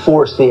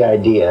reinforce the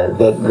idea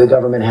that the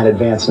government had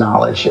advanced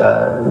knowledge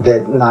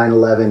that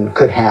 9/11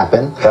 could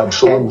happen.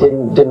 Absolutely.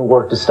 And didn't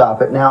work to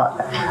stop it. Now,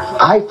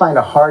 I find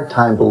a hard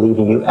time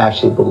believing you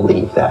actually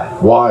believe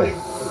that. Why?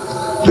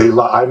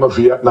 I'm a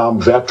Vietnam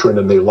veteran,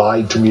 and they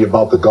lied to me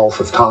about the Gulf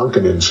of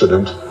Tonkin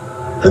incident.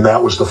 And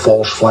that was the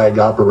false flag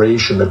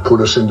operation that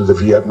put us into the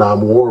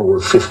Vietnam War, where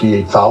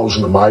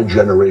 58,000 of my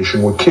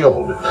generation were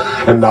killed.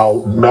 And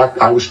now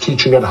I was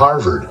teaching at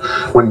Harvard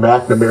when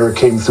McNamara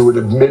came through and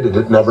admitted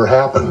it never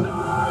happened.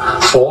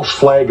 False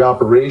flag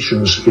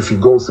operations, if you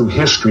go through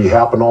history,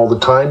 happen all the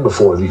time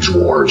before these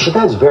wars. But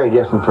that's very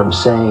different from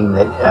saying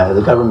that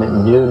the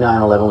government knew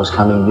 9/11 was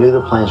coming, knew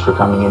the planes were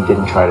coming, and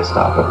didn't try to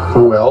stop it.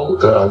 Well,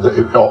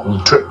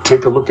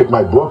 take a look at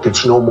my book.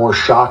 It's no more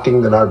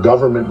shocking than our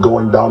government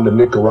going down to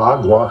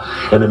Nicaragua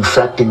and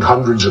infecting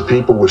hundreds of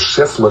people with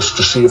syphilis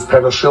to see if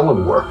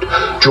penicillin worked.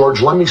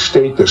 George, let me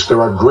state this.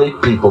 There are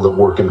great people that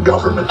work in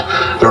government.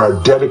 There are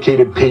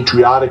dedicated,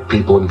 patriotic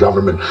people in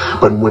government.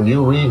 But when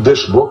you read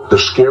this book, the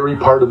scary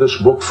part of this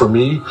book for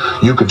me,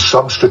 you could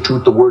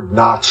substitute the word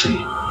Nazi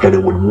and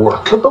it would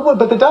work.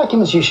 But the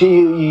documents you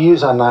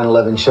use on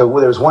 9/11 show,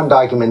 well, there's one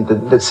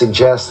document that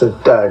suggests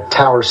that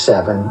Tower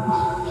 7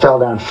 fell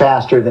down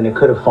faster than it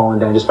could have fallen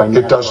down just by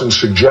natural. It doesn't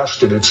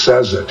suggest it, it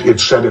says it. It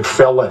said it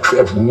fell at,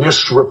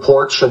 NIST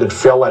report said it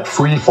fell at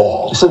free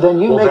fall. So then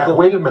you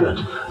wait a minute.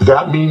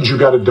 That means you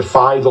got to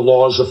defy the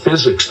laws of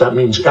physics. That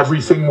means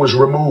everything was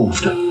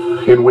removed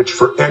in which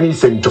for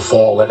anything to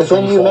fall at free fall.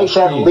 But then you make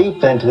that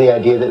leap then to the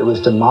idea that it was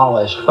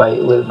demolished by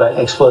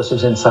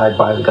explosives inside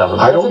by the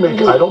government. I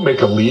don't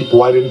make a leap.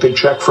 Why didn't they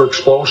check for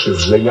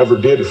explosives? They never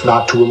did, if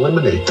not to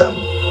eliminate them.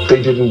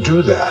 They didn't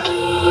do that.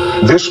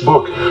 This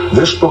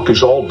book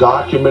is all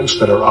documents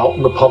that are out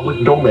in the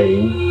public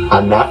domain.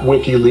 I'm not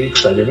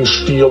WikiLeaks. I didn't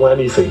steal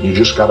anything. You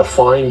just got to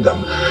find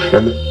them.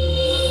 And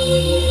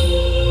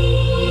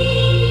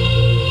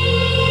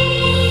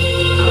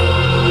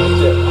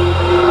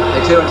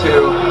 2 and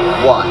 2,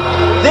 1.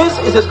 This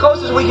is as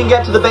close as we can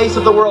get to the base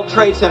of the World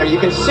Trade Center. You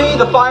can see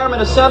the firemen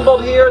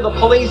assembled here, the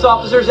police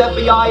officers,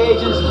 FBI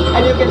agents,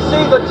 and you can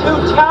see the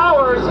two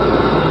towers.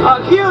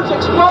 A huge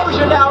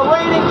explosion now,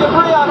 raining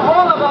debris on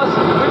all of us.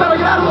 We better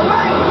get out of the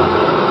way.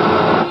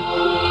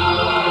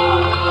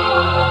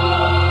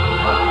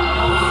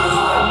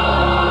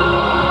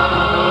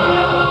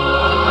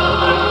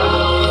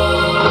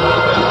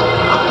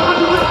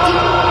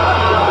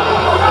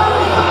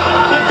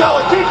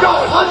 Keep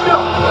going, let's go!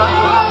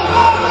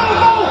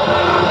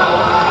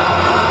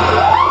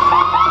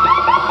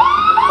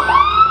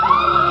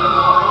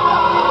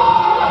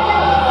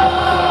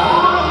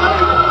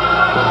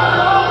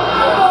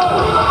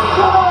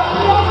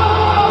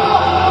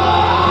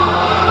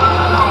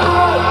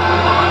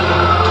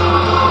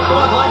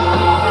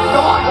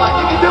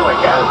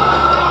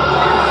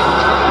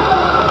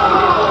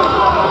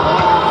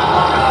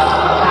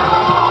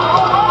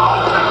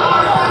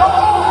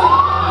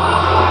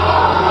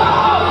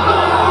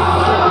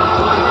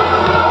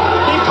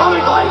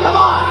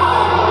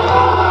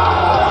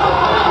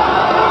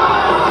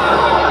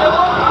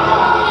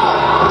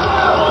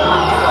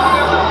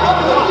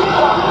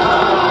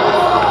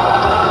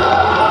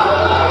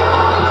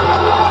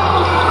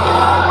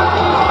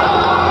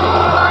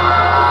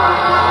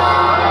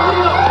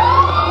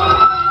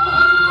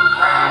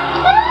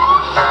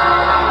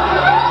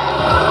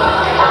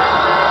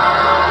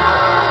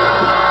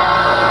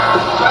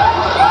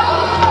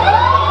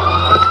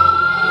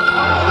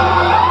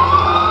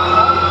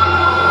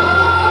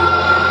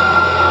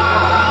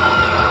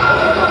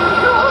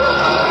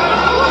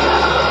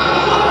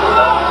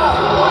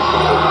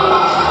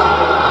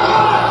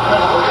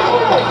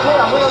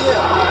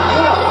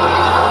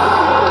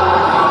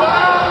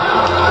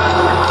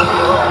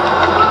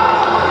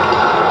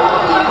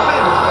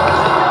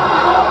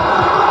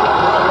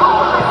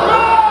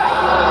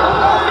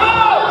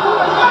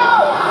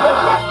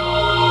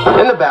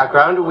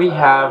 background, we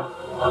have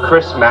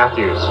Chris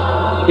Matthews.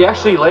 He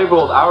actually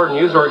labeled our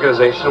news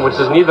organization, which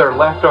is neither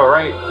left or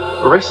right,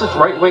 a racist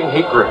right-wing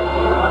hate group.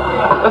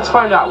 Let's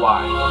find out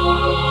why.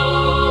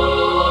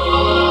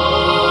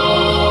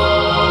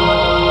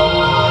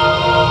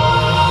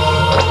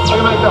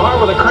 At the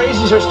heart where the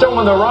crazies are still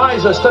on the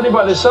rise. A study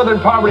by the Southern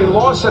Poverty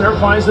Law Center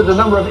finds that the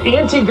number of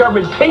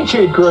anti-government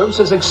patriot groups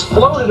has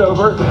exploded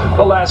over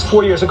the last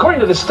 4 years. According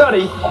to the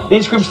study,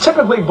 these groups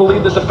typically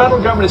believe that the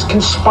federal government is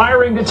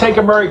conspiring to take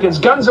Americans'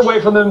 guns away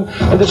from them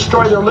and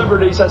destroy their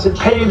liberties as it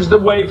paves the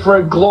way for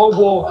a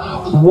global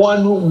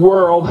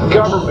one-world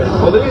government.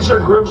 Well, these are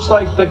groups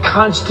like the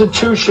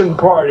Constitution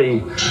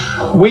Party,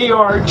 We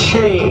Are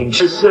Change,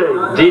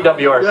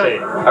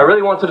 DWRC. I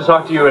really wanted to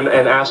talk to you and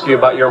ask you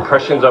about your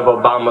impressions of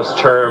Obama's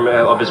term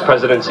of his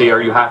presidency.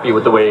 Are you happy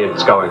with the way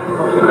it's going?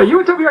 Are you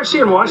at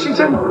WRC in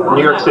Washington?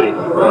 New York City.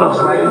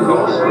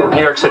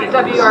 New York City.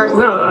 WRC.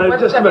 No,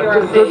 just a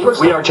minute.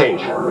 We Are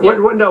Change. What?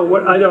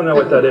 I don't know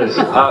what that is.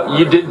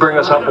 You did bring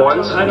us up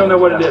once. I don't know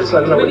what it is.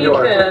 I don't know what you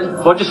are.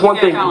 Well, just one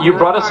thing. You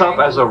brought us up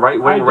as a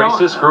right-wing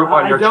racist group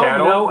on your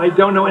channel. I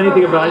don't know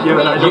anything about you.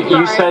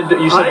 You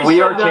said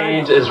We Are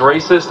Change is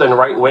racist and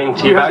right-wing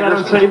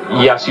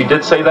teabaggers. Yes, you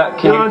did say that.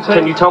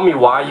 Can you tell me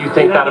why you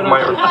think that of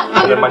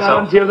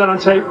myself? Do you have that on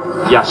tape?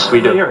 Yes,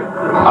 we do.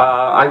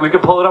 We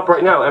could pull it up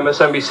right now.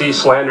 MSNBC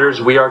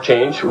slanders We Are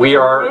Change. We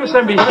are...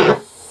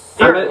 MSNBC.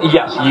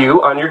 Yes,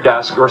 you on your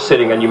desk were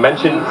sitting and you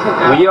mentioned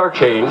We Are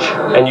Change,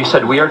 and you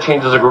said We Are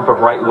Change is a group of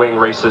right-wing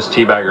racist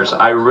teabaggers.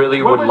 I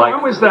really would like...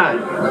 When was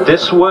that?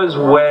 This was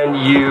when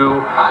you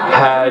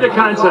had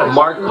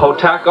Mark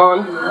Potak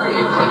on,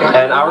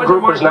 and our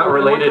group was not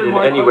related in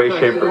any way,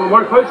 shape, or...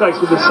 Mark Potak's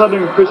with the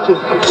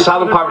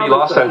Southern Poverty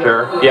Law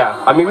Center.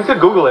 Yeah, I mean, we could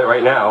Google it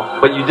right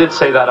now, but you did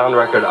say that on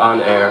record,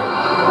 on air.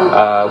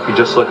 If you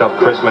just look up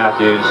Chris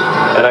Matthews,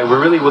 and I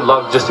really would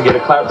love just to get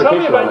a clarification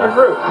on that. Tell me about your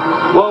group.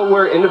 Well,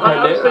 we're independent. I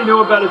obviously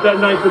knew about it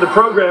that night for the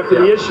program, for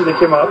the issue that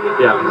came up.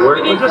 Yeah.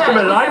 Well, just a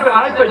minute.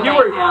 I thought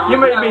you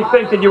made me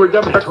think that you were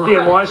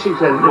WRC in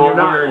Washington. Well,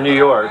 we're in New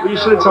York. Well, you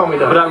should have told me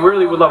that. But I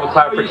really would love a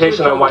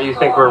clarification on why you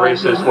think we're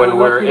racist when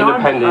we're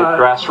independent,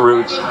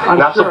 grassroots,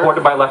 not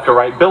supported by left or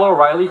right. Bill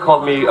O'Reilly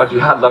called me a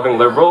jihad-loving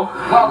liberal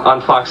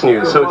on Fox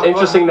News. So it's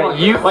interesting that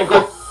you...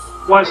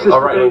 Watch this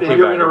debate and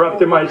you're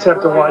interrupting my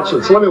attempt to watch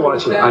it. So let me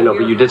watch it. I know,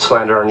 but you did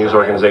slander our news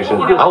organization.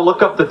 I'll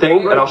look up the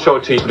thing and I'll show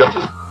it to you.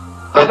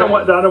 I don't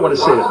want to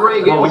see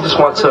it. Well, we just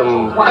want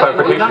some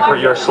clarification for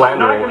your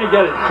slandering. You're not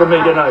going to get it from me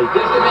tonight.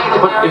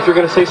 But if you're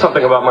going to say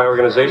something about my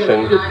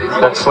organization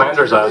that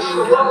slanders us,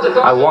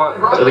 I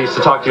want at least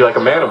to talk to you like a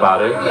man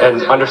about it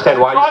and understand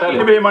why you said it.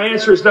 To me, my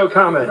answer is no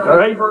comment. All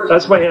right,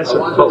 that's my answer.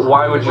 But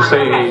why would you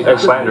say and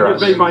slander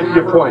us? You made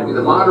your point.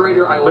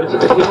 But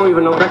if you don't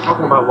even know, we're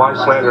talking about why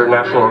slander a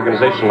national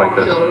organization like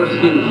this.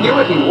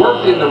 He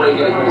worked in the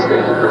Reagan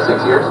administration for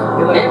 6 years.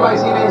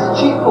 NYCB's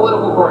chief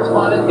political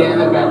correspondent, Dan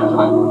Advantage.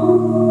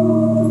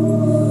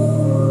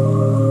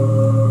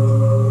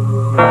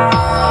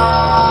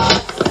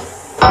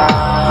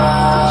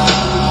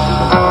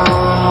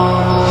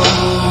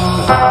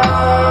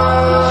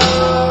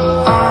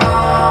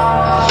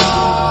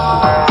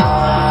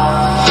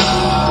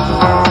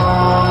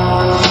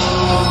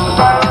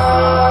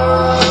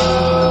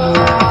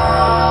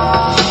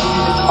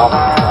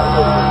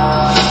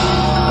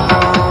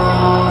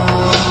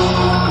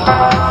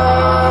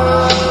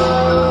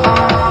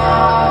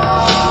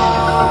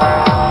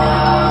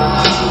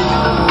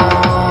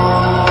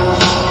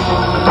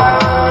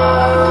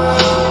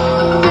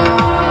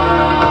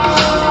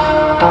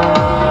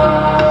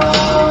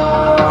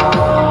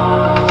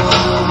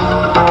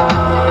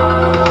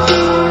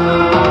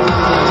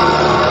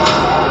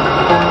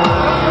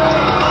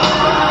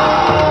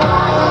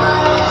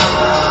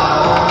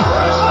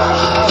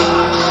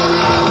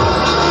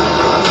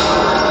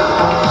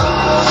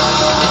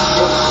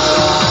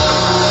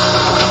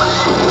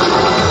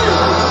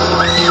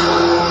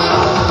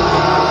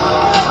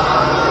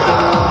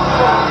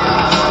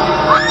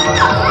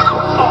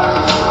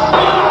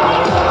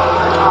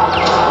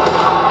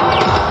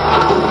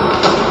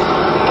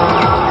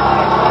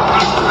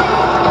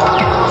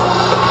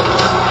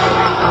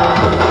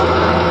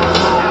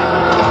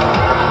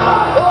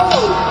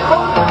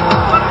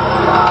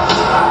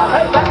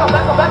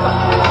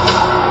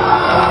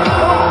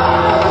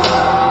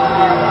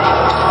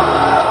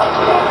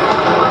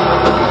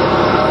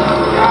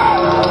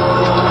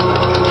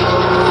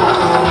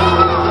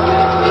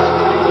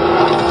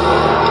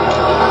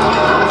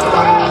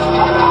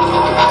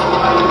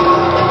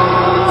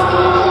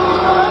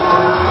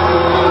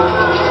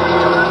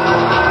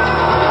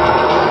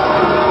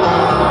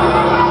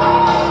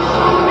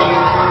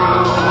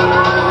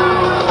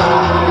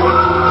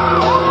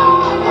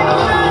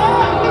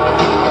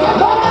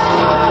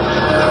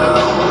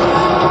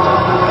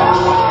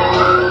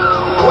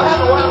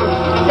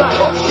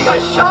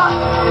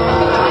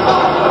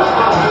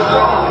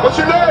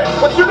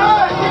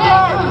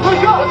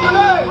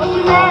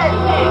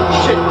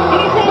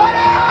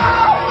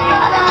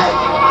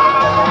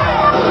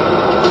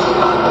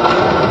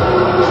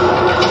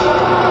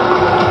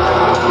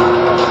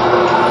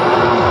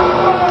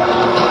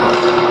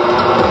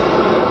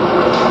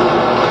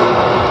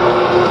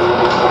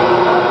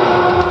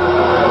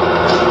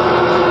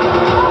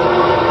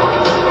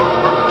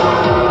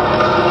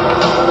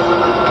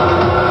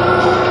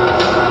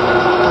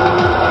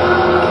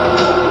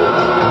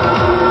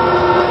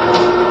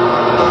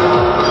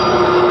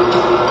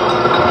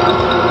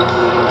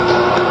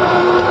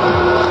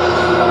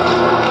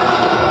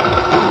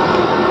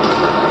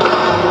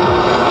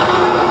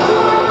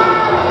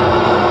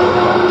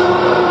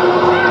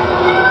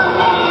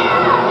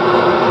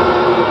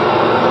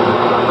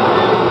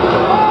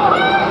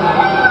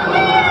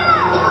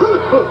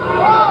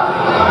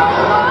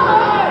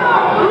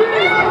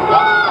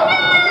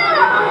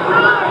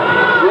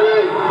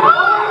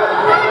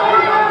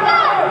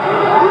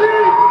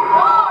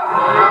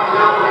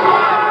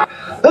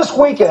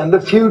 weekend,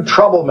 a few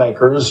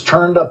troublemakers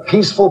turned a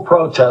peaceful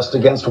protest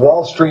against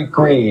Wall Street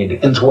greed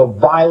into a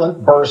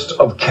violent burst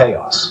of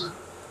chaos.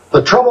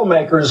 The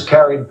troublemakers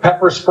carried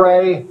pepper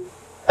spray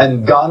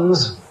and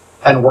guns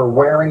and were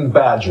wearing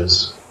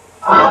badges.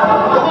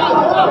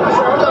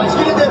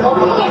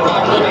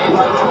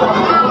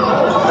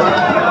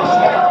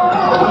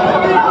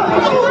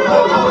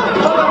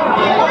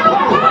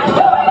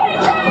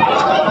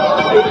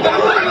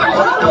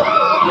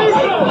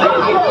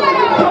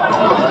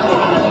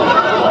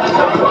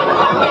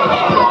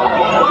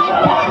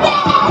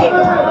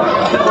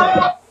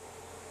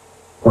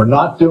 We're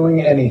not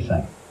doing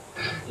anything.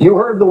 You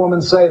heard the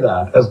woman say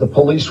that as the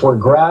police were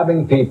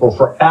grabbing people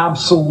for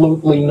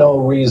absolutely no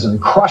reason,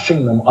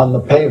 crushing them on the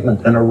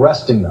pavement and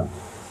arresting them.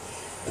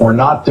 We're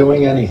not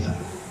doing anything.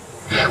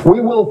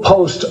 We will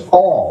post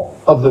all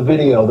of the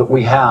video that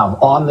we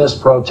have on this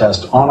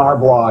protest on our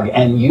blog,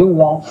 and you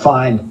won't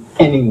find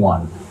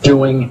anyone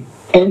doing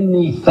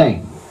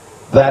anything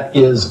that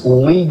is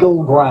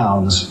legal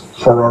grounds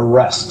for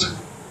arrest.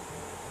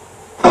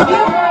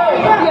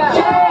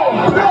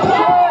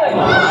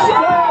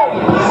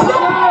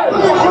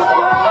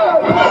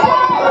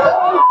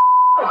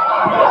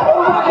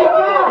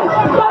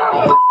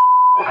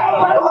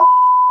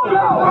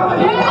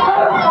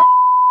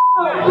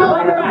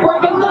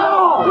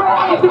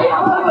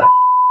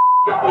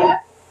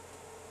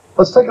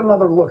 Let's take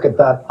another look at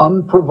that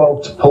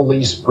unprovoked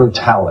police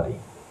brutality.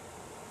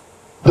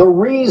 The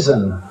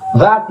reason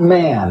that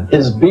man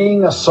is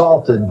being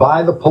assaulted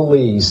by the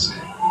police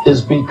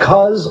is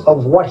because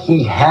of what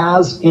he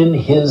has in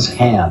his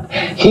hand.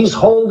 He's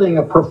holding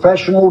a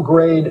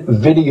professional-grade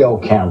video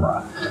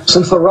camera.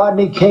 Since the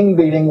Rodney King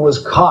beating was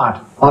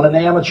caught on an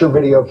amateur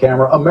video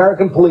camera,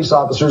 American police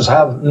officers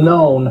have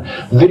known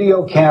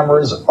video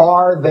cameras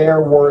are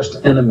their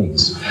worst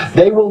enemies.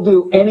 They will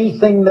do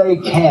anything they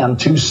can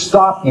to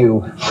stop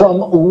you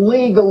from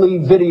legally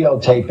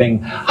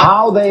videotaping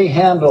how they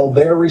handle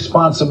their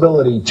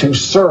responsibility to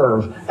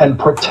serve and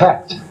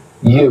protect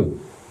you.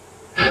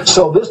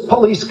 So this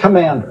police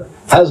commander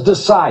has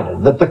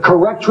decided that the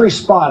correct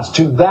response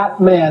to that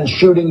man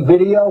shooting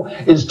video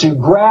is to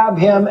grab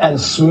him and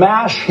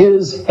smash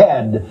his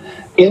head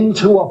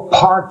into a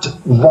parked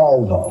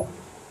Volvo.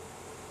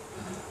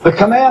 The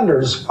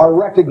commanders are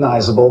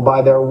recognizable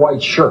by their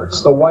white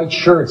shirts. The white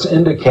shirts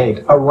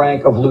indicate a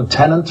rank of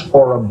lieutenant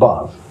or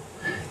above.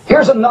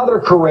 Here's another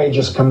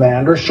courageous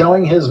commander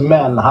showing his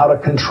men how to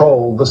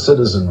control the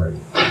citizenry.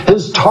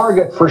 His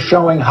target for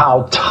showing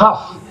how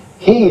tough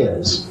he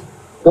is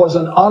was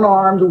an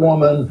unarmed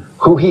woman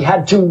who he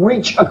had to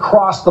reach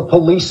across the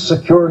police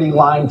security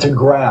line to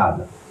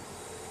grab.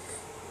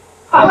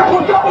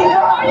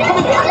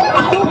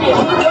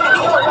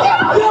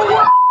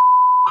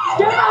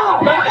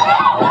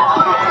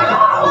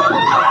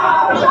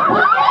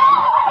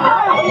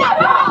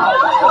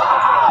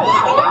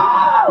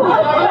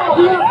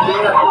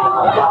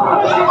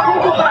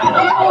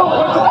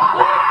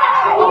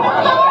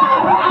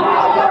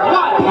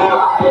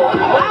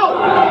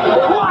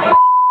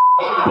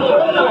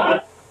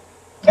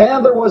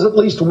 And there was at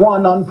least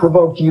one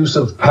unprovoked use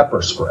of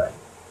pepper spray.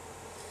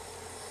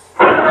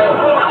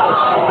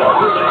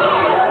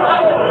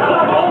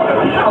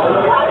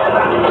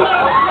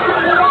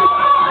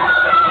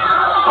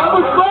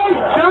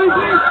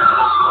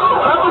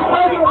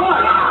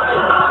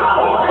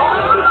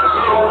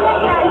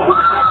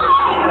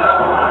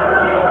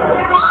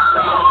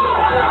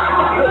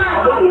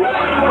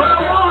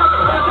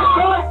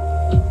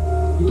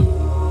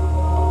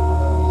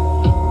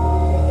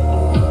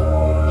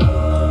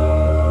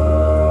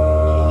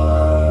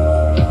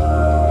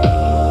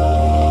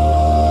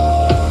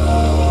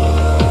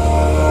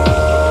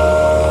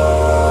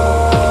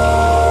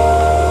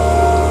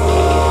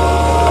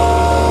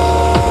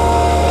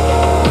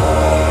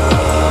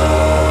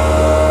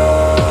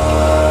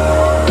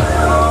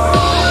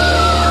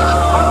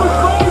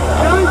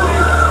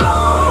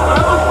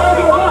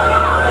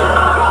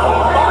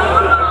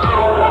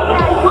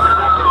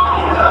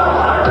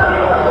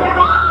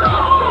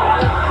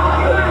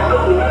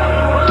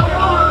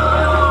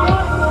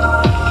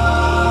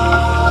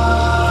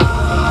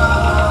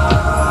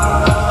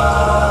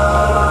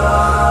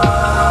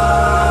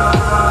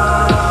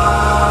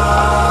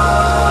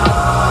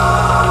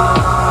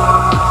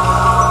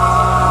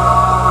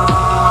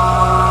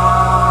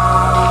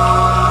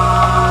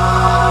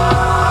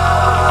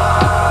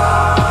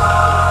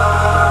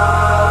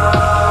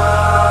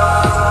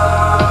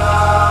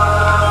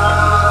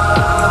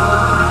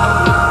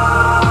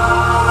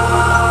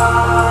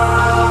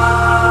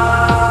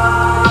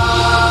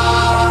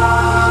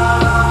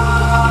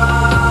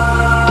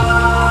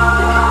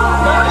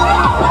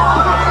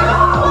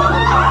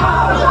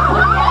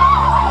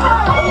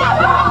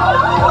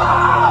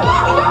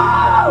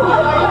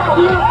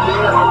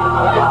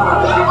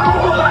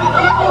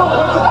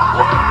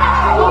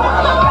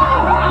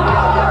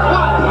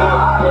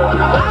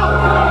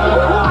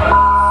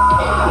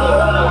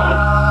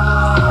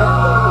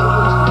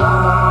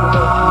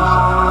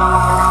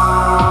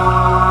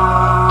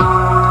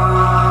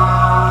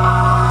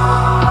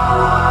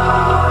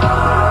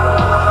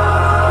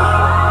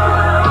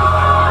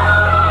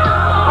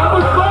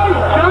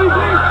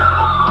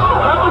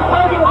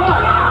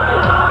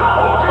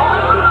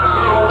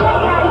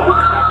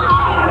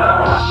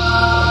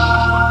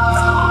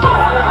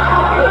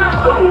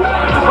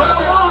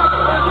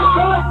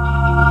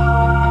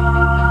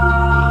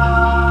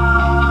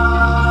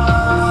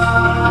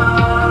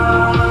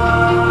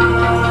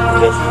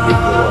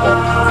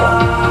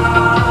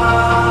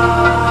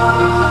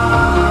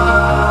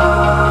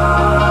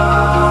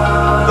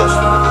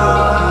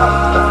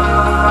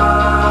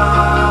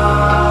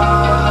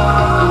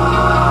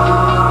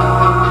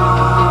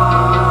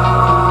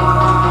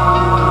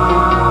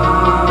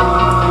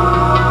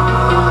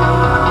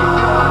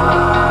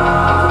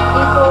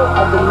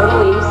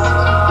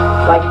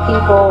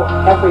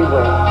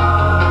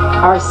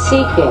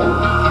 seeking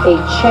a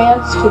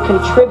chance to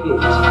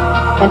contribute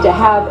and to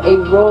have a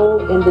role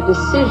in the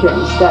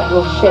decisions that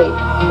will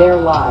shape their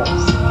lives.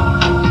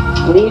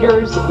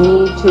 Leaders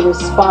need to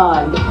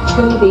respond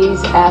to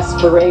these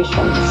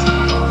aspirations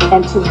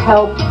and to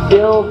help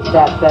build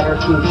that better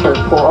future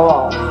for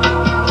all.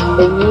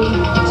 They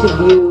need to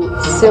view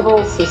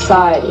civil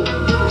society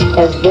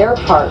as their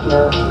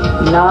partner,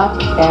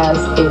 not as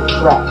a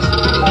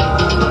threat.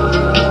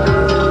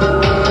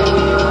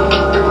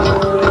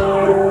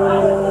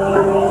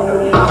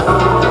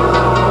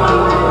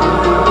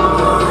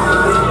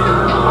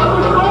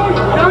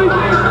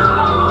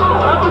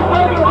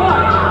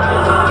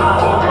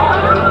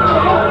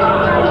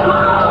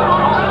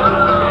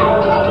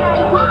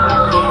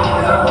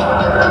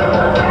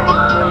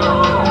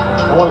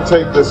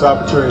 Take this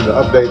opportunity to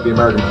update the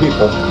American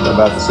people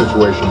about the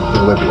situation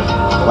in Libya.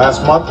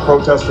 Last month,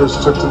 protesters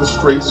took to the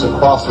streets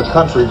across the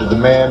country to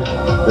demand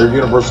their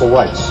universal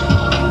rights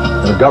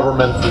and a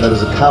government that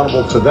is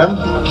accountable to them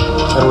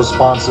and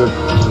responsive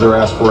to their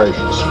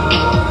aspirations.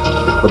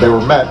 But they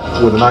were met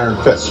with an iron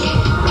fist.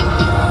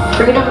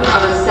 Freedom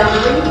of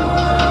assembly,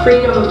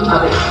 freedom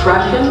of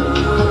expression,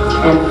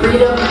 and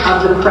freedom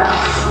of the press.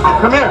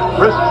 Come here,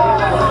 Chris.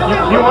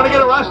 You want to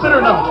get arrested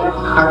or no?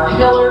 Are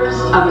pillars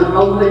of an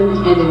open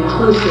and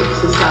inclusive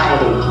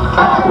society.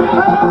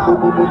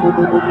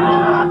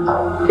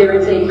 There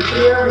is a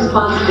clear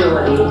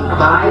responsibility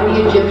by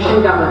the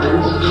Egyptian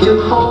government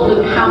to hold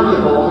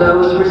accountable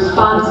those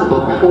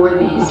responsible for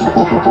these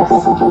attacks.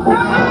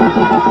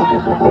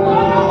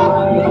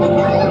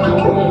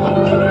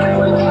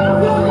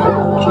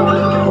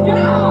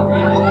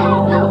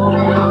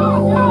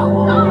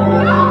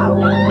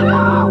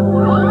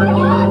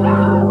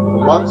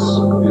 Months,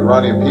 the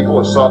Iranian people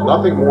have sought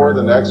nothing more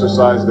than to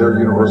exercise their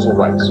universal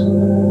rights.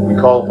 We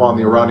call upon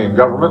the Iranian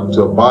government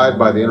to abide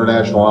by the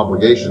international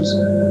obligations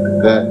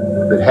that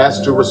it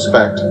has to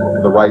respect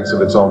the rights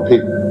of its own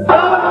people.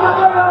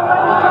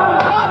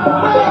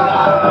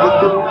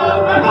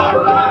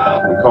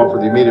 We call for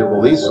the immediate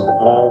release of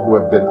all who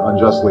have been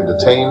unjustly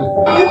detained.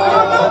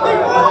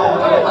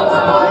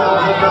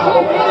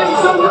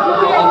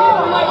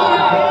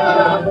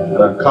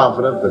 And I'm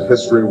confident that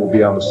history will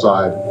be on the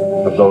side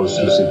of those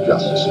who seek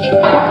justice.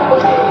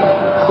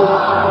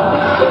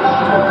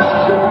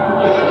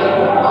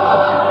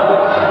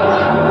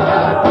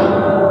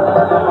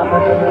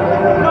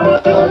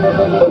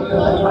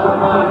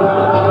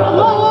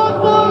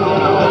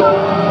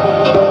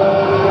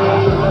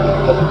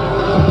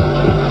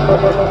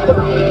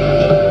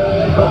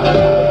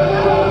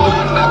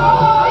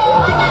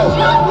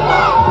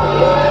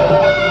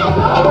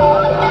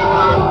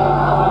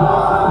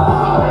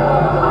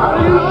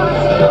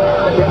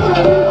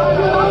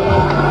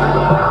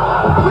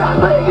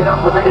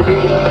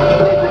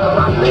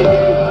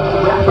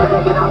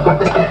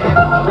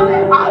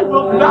 I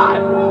will not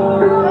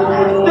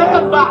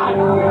stand by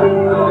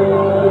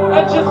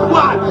and just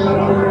watch.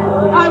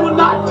 I will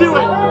not do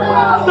it.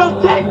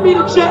 So take me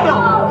to jail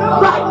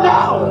right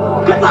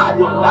now, because I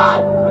will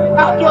not.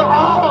 After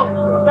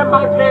all that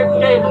my parents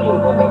gave me,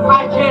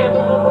 I can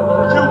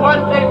do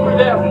one thing for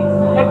them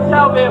and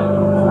tell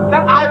them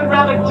that I would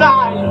rather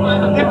die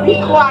than be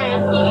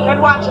quiet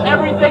and watch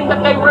everything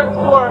that they worked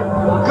for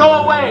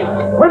go away.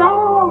 When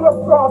all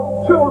of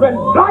God's children,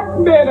 black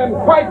men and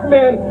white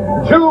men,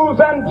 Jews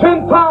and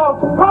Gentiles,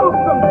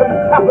 Protestants and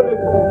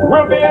Catholics,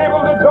 will be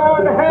able to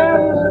join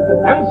hands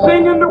and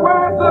sing in the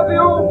words of the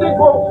old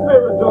Negro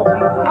spiritual.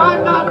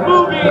 I'm not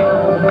moving.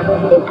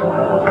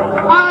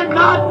 I'm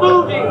not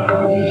moving.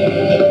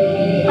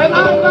 And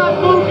I'm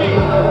not moving.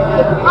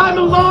 I'm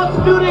a law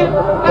student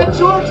at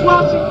George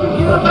Washington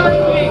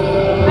University,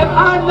 and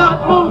I'm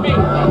not moving.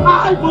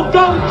 I will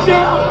go to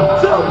jail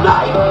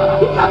tonight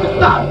because it's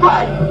not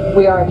right.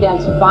 We are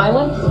against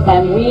violence,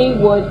 and we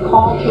would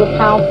call to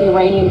account the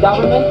Iranian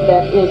government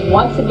that is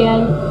once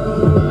again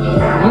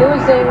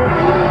using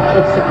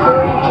its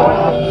security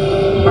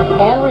forces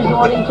and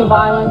resorting to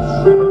violence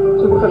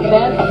to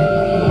prevent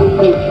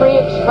the free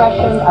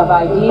expression of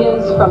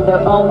ideas from their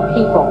own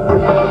people.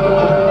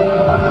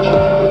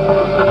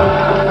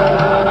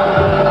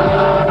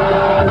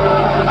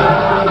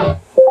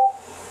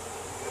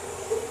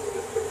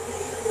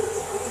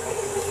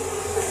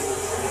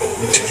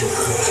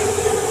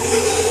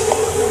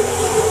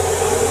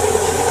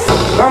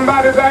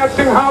 Somebody's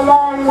asking how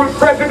long will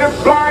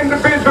prejudice blind the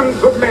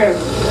visions of men?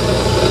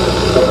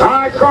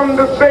 I come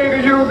to say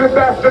to you this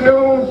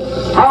afternoon,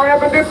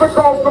 however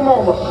difficult the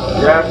moment,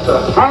 yes,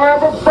 sir,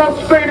 however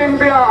frustrating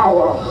the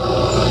hour,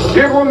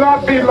 it will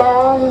not be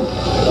long,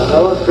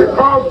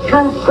 because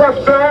truth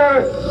crushed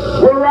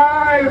earth will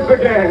rise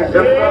again. Yes,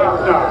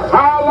 sir.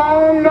 How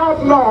long?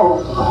 Not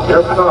long.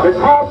 Yes, sir.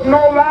 Because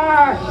no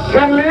lie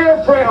can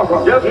live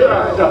forever. Yes,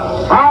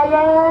 sir. How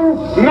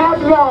long? Not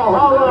long.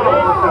 How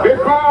long?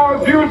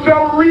 Because you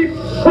shall reap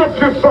what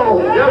you sow.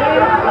 Yes, sir.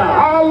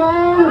 How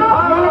long?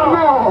 Not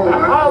long.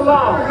 How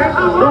long?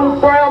 Truth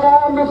forever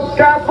on the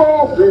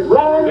scaffold,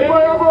 wrong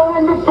forever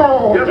on the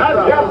throne. Yes,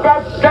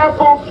 that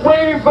scaffold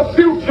sways the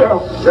future.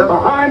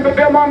 Behind the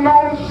dim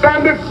unknown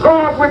standeth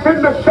God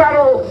within the shadow.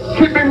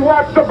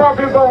 what's above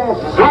his own.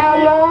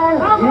 How long?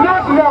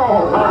 Not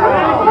long.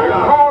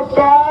 Because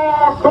the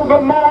arc of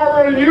the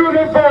moral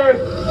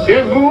universe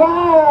is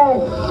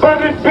long,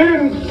 but it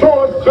bends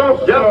towards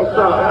justice.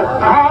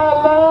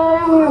 How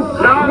long?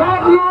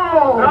 Not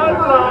long.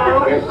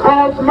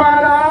 Because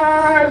mine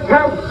eyes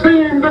have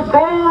seen the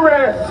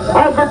glory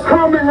of the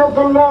coming of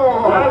the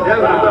Lord.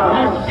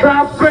 He's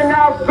trampling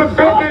out the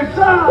bigots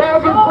where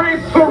the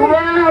grapes of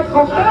wrath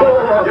are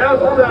stored.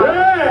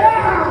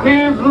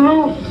 He's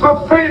loosed the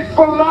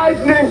fateful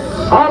lightning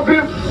of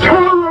his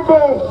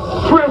terrible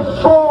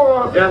swift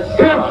sword.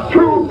 His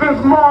truth is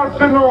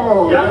marching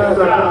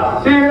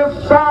on. He has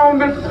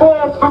sounded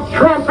forth the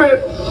trumpet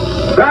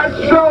that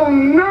shall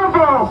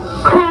never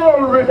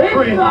call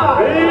retreat.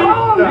 He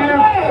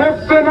is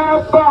sifting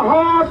out the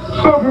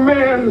hearts of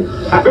men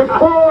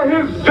before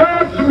his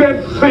judgment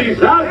seat.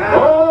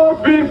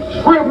 Oh, be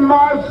swift,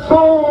 my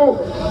soul,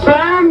 to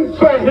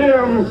answer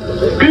him.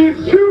 Be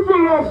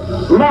jubilant,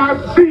 my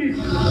feet.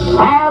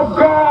 Our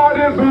God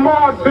is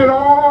marching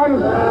on.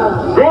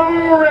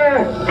 Glory,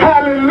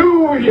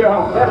 hallelujah.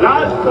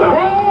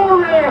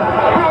 Glory,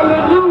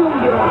 hallelujah.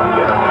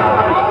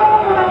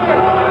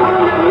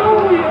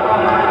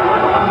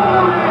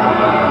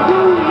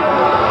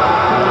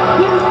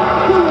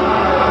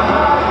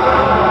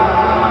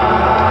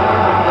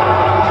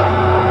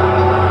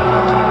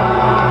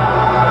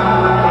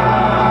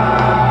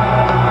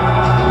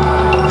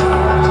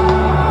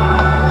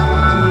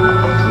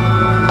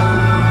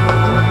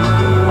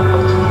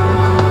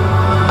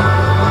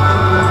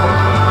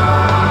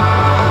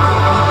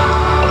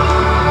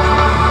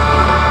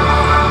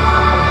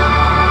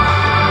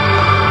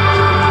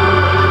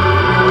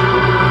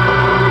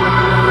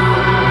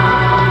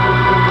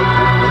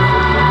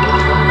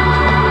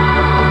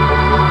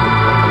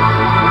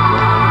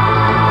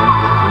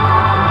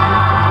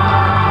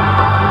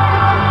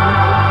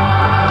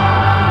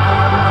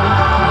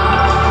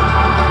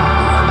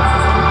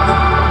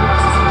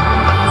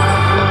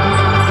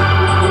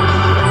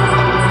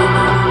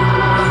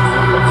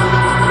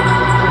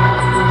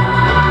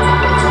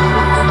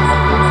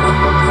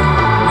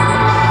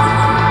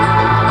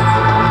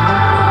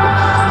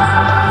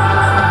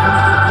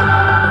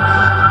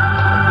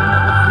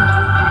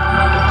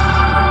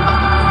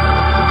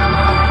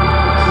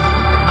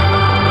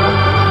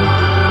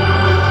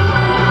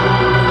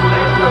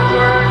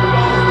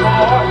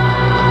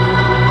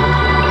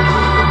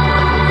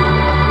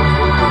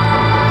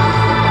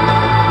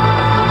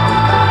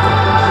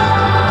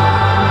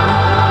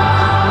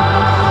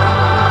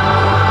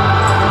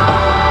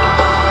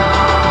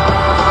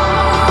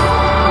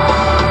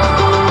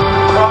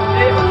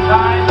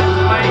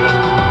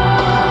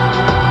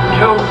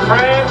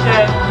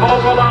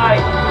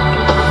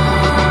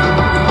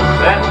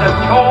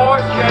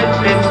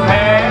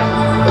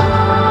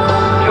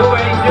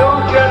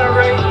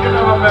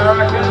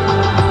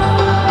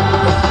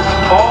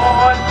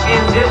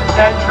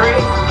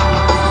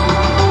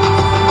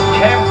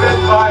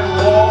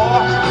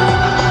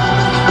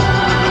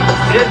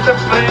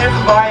 Disciplined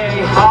by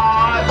a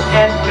hard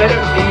and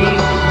bitter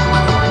deed,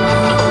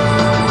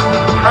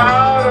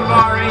 proud of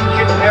our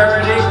ancient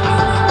heritage,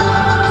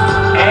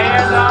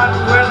 and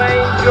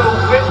unwilling to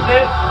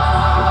witness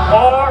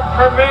or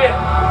permit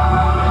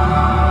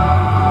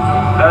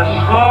the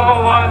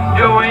slow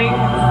undoing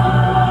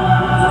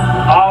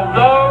of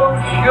those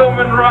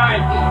human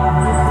rights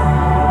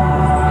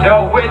to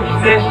which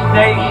this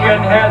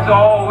nation has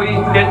always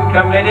been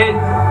committed,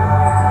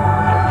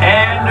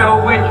 and to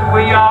which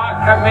we are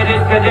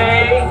committed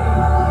today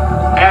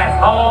at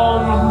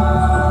home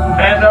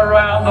and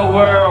around the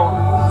world.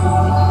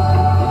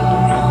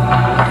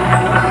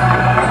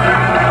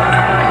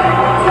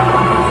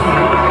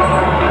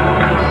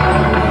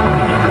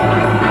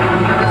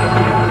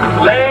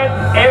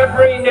 Let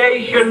every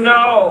nation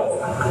know,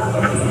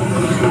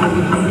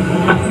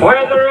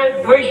 whether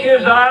it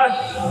wishes us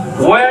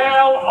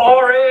well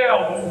or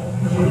ill,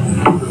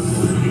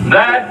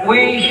 that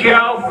we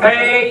shall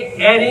pay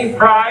any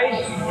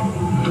price,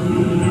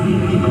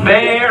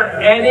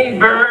 bear any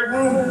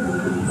burden,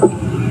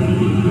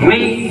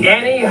 meet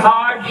any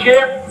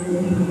hardship,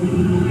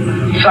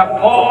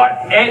 support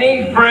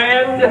any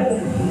friend,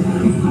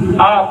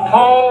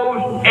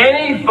 oppose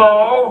any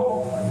foe,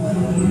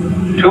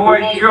 to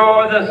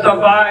assure the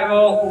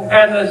survival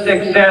and the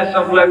success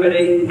of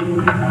liberty.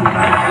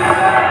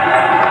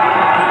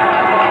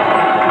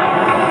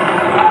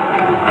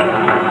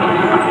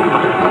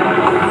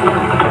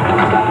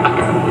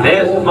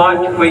 This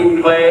much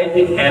we pledge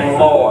and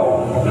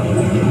more.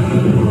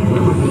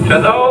 To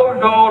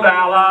those old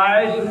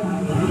allies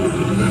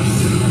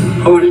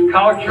whose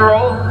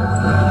cultural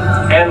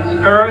and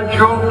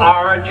spiritual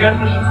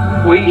origins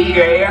we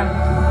share,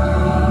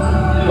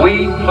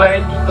 we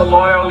pledge the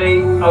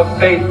loyalty of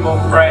faithful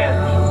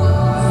friends.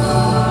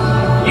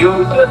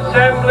 Youth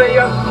Assembly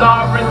of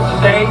Sovereign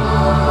States,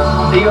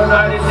 the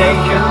United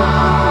Nations,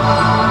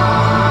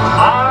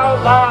 our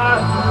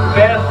last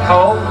best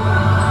hope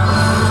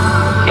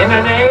in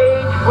an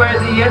age where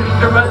the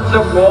instruments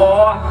of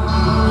war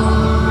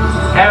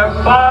have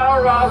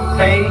far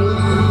outpaced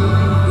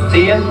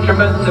the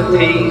instruments of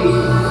peace,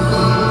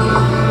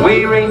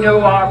 we renew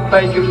our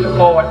pledge of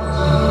support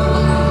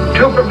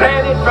to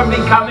prevent it from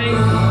becoming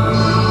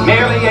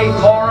merely a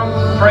forum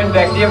for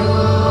invective,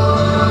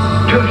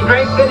 to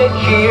strengthen its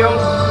shield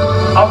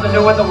of the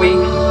new and the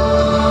weak,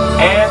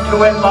 and to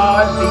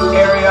enlarge the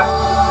area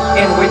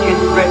in which its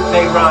grip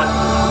may run.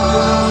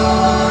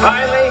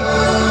 Finally,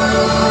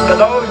 to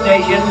those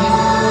nations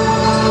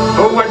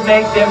who would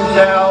make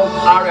themselves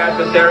our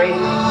adversaries,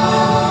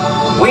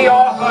 we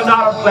offer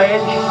not a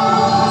pledge,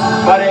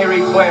 but a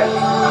request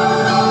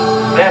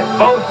that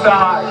both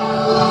sides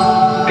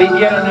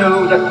begin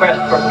anew the quest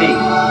for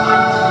peace.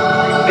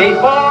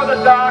 Before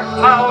the dark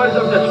powers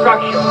of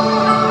destruction,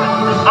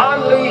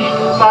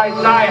 unleashed by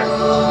science,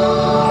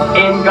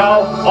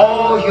 engulf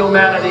all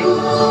humanity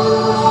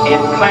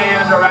in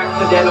planned or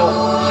accidental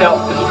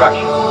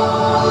self-destruction.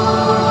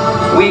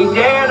 We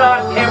dare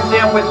not tempt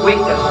them with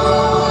weakness,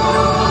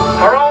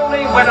 for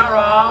only when our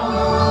arms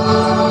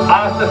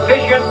are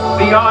sufficient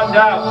beyond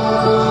doubt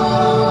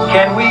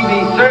can we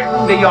be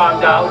certain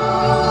beyond doubt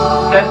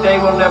that they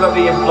will never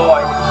be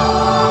employed.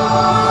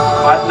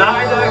 But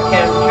neither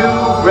can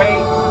two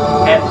great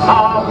and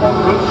powerful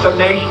groups of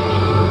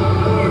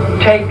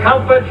nations take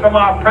comfort from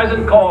our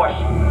present course,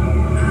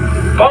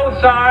 both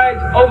sides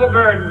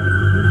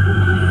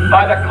overburdened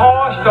by the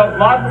cost of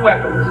modern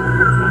weapons,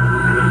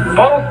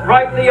 both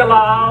rightly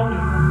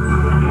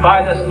alarmed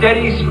by the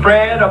steady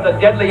spread of the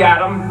deadly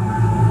atom,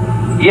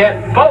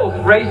 yet both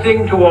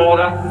racing to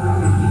order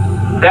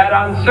that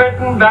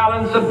uncertain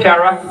balance of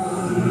terror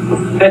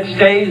that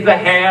stays the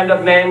hand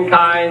of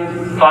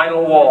mankind's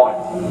final war.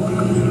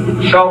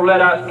 So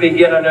let us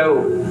begin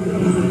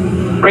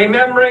anew,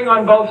 remembering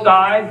on both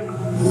sides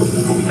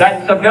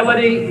that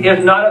civility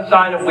is not a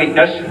sign of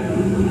weakness,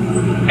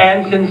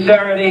 and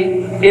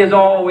sincerity is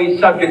always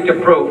subject to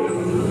proof.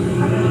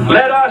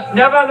 Let us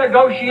never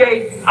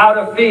negotiate out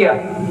of fear,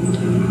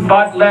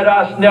 but let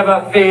us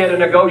never fear to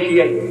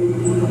negotiate.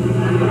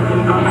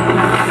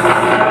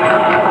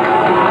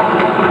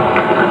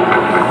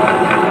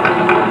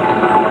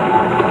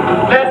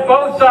 Let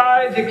both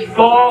sides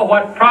explore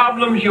what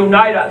problems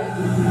unite us,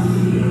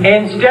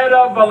 instead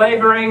of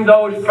belaboring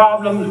those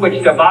problems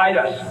which divide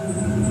us.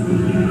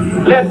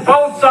 Let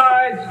both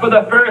sides, for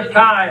the first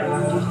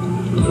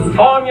time,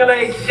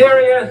 formulate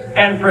serious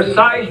and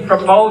precise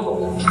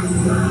proposals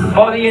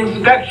for the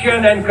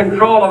inspection and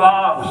control of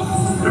arms,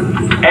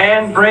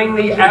 and bring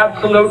the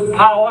absolute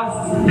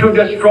power to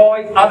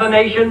destroy other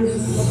nations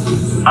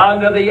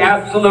under the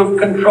absolute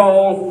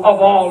control of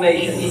all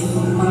nations.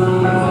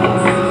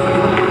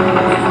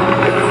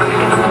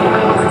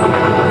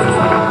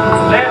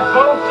 Let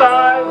both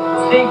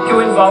sides seek to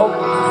invoke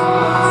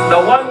the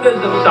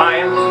wonders of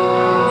science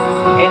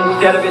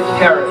instead of its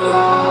terrors.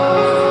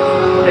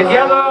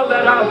 Together,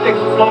 let us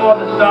explore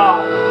the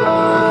stars,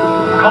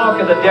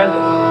 conquer the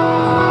desert,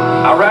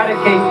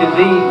 eradicate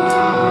disease,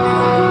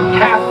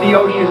 tap the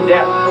ocean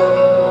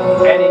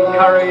depths, and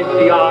encourage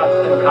the arts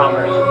and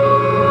commerce.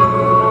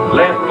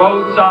 Let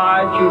both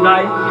sides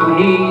unite to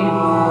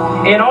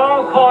heed in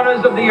all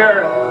corners of the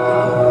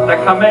earth the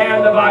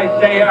command of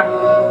Isaiah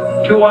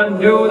to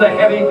undo the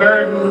heavy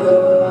burdens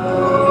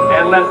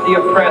and let the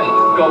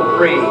oppressed go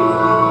free.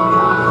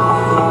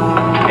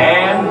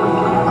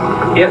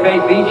 And if a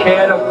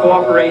beachhead of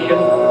cooperation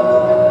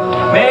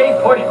may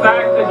push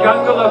back the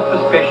jungle of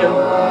suspicion,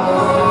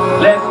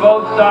 let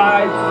both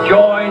sides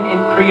join in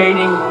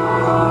creating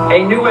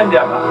a new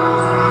endeavor.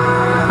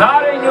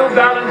 Not a new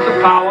balance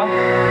of power,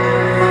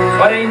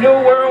 but a new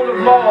world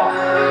of law,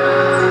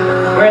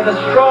 where the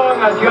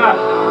strong are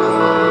just,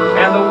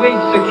 and the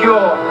weak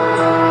secure,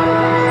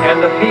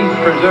 and the peace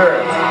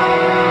preserved.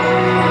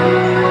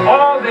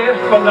 All this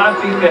will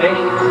not be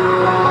finished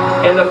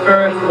in the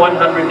first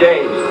 100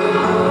 days,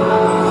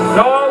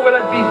 nor will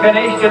it be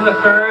finished in the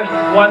first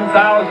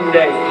 1,000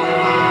 days,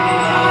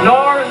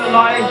 nor in the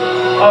life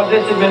of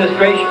this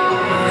administration,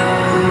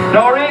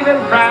 nor even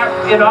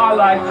perhaps in our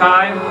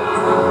lifetime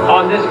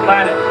on this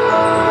planet.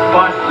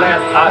 But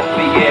let us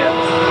begin.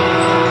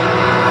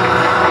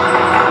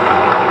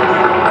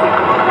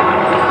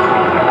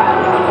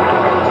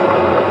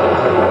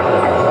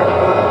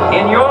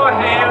 In your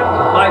hands,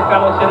 my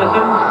fellow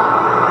citizens,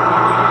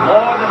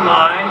 more than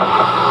mine,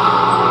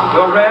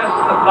 will rest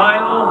the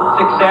final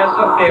success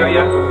or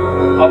failure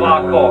of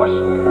our course.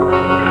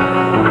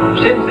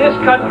 Since this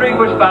country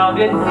was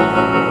founded,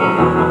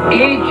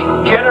 each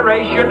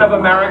generation of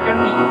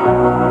Americans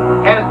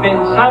has been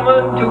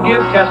summoned to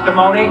give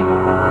testimony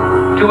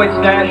to its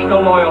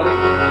national loyalty.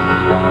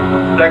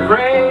 The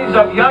graves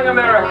of young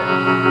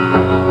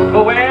Americans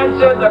who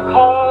answered the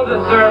call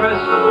to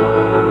service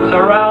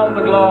surround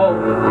the globe.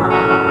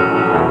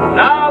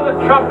 Now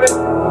the trumpet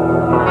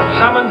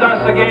summons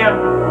us again,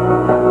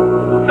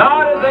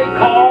 not as a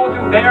call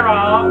to bear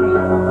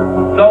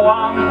arms, though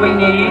arms we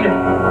need,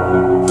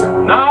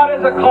 not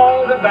as a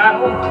call to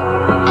battle,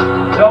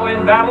 though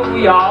in battle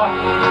we are,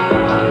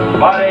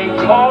 but a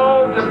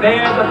call to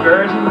bear the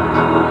burden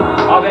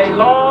of a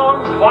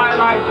long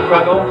twilight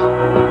struggle,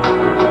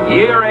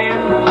 year in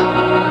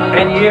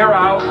and year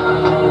out,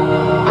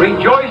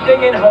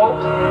 rejoicing in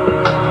hope,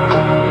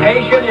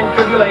 patient in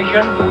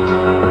tribulation,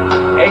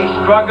 a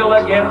struggle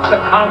against the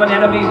common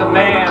enemies of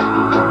man,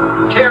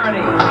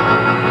 tyranny,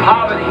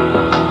 poverty,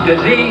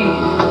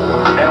 disease,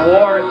 and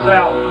war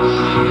itself.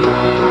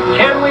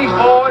 Can we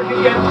forge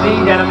against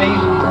these enemies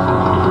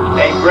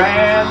a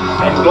grand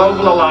and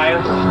global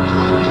alliance,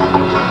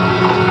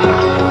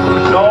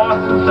 north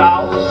and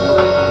south,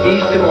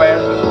 east and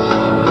west,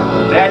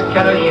 that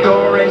can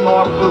assure a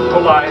more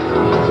fruitful life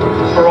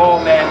for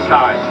all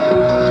mankind?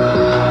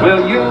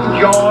 Will you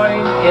join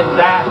in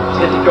that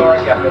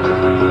historic effort?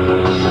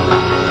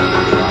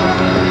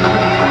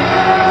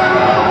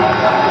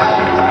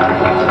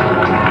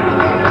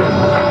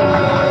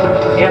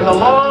 In the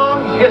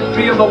long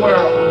history of the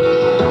world,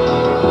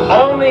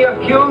 only a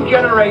few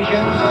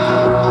generations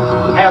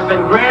have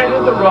been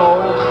granted the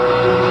role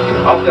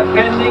of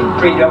defending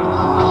freedom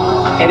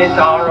in its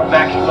hour of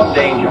maximum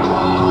danger.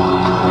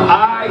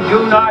 I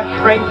do not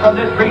shrink from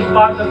this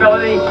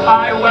responsibility.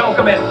 I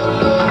welcome it.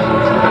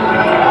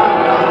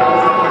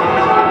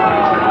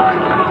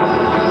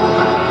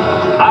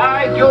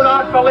 I do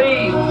not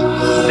believe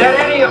that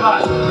any of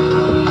us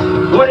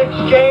would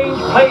exchange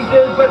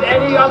places with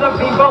any other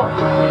people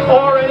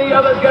or any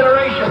other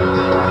generation.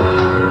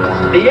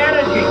 The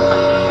energy,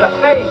 the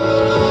faith,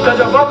 the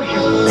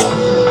devotion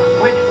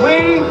which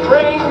we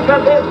bring to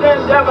this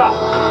endeavor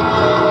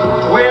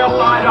will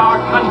light our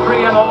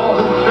country and all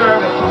who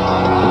serve it.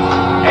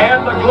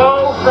 And the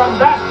glow from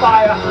that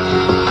fire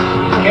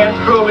can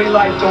truly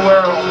light the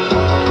world.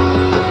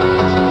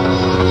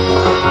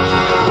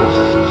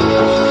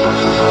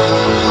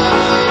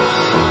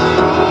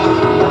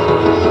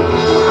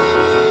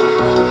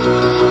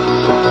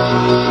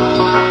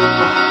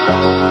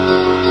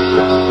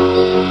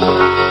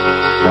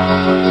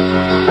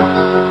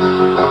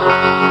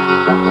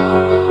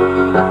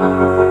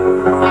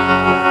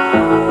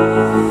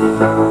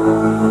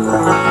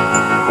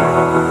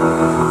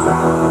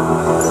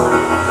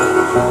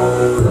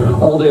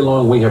 All day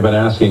long we have been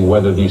asking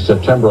whether the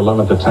September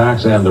 11th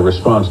attacks and the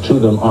response to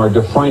them are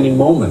defining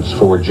moments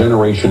for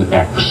Generation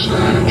X.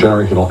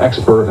 Generational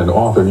expert and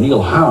author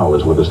Neil Howe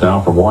is with us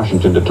now from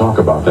Washington to talk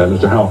about that.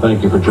 Mr. Howe,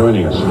 thank you for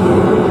joining us.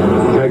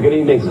 Good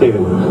evening,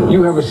 Stephen.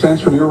 You have a sense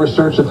from your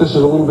research that this is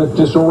a little bit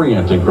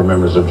disorienting for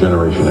members of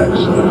Generation X.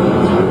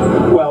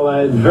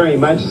 Well, very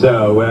much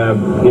so.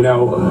 You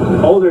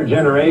know, older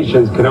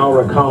generations can all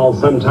recall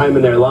some time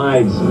in their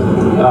lives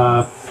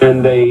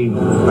and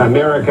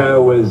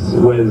America was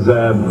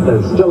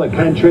still a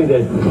country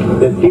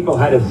that people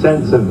had a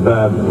sense of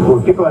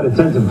where people had a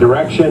sense of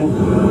direction.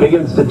 Big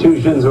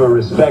institutions were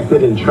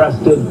respected and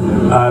trusted.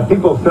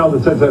 People felt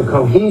a sense of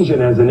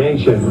cohesion as a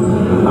nation.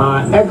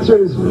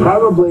 Xers,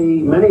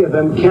 probably many of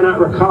them cannot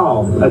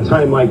recall a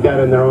time like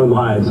that in their own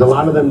lives. A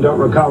lot of them don't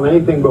recall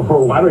anything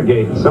before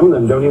Watergate. Some of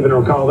them don't even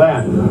recall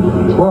that.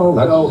 Well,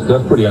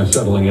 that's pretty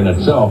unsettling in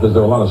itself. Is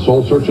there a lot of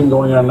soul searching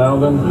going on now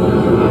then?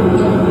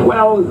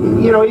 Well,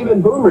 you know,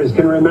 even boomers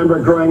can remember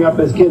growing up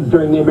as kids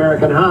during the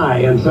American High,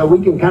 and so we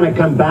can kind of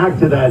come back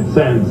to that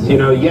sense. You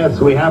know,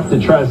 yes, we have to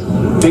trust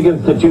big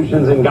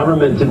institutions and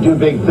government to do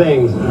big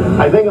things.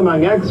 I think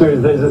among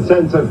Xers, there's a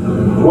sense of,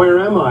 where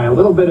am I? A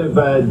little bit of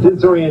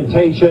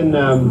disorientation,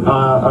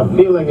 a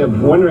feeling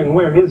of wondering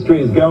where history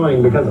is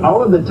going, because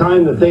all of the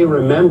time that they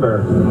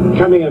remember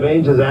coming of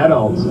age as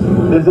adults,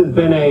 this has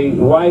been a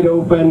wide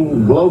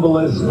open,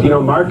 globalist, you know,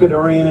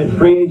 market-oriented,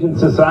 free agent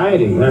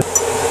society.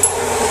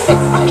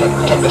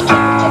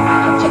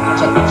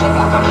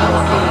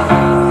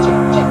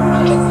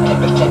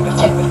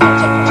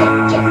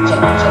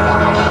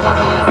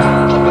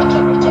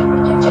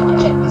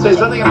 Say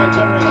something about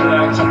Generation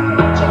X.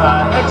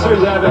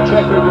 Xers have a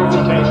checkered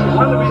reputation.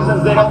 One of the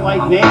reasons they don't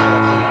like naming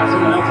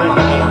someone else has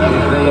the name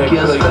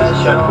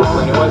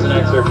when it was an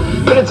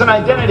Xer. But it's an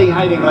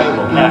identity-hiding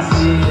label, X.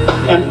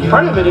 And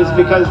part of it is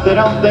because they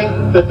don't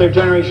think that their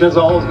generation as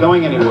a whole is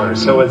going anywhere.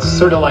 So it's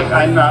sort of like,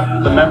 I'm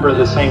not the member of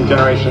the same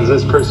generation as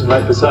this person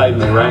right beside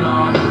me, right?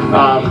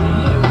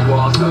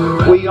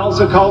 We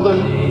also call them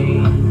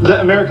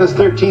America's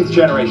 13th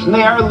generation.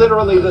 They are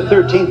literally the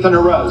 13th in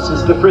a row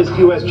since the first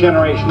U.S.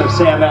 generation of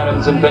Sam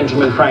Adams and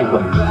Benjamin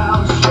Franklin.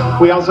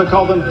 We also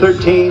call them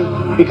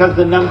 13 because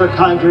the number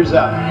conjures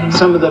up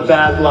some of the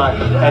bad luck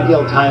and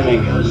ill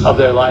timing of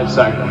their life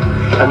cycle.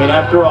 I mean,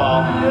 after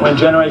all, when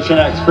Generation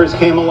X first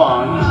came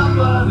along,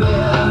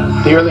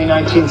 the early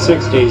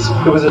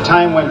 1960s, it was a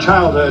time when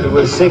childhood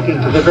was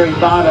sinking to the very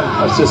bottom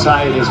of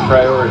society's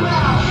priorities.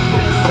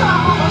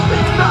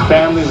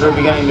 Families were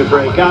beginning to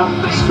break up.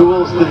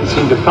 Schools didn't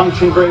seem to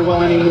function very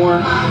well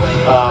anymore.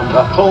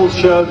 Polls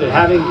showed that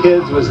having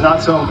kids was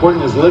not so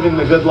important as living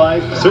the good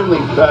life. Certainly,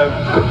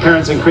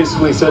 parents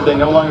increasingly said they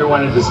no longer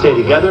wanted to stay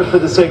together for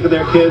the sake of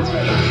their kids.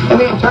 And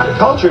the entire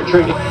culture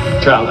turned to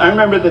child. I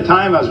remember at the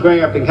time I was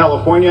growing up in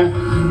California,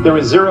 there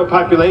was zero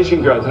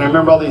population growth. And I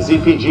remember all these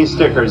ZPG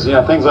stickers, you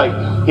know, things like,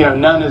 you know,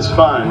 none is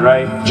fun,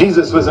 right?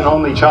 Jesus was an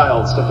only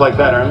child, stuff like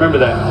that. I remember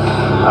that.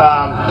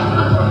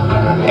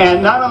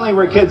 And not only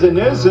were kids a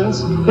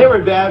nuisance, they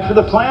were bad for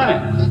the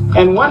planet.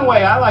 And one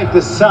way I like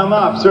to sum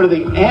up sort of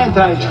the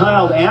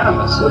anti-child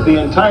animus of the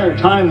entire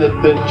time that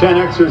the Gen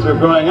Xers were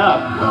growing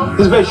up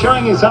is by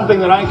showing you something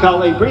that I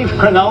call a brief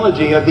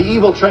chronology of the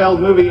evil child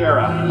movie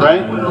era,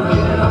 right?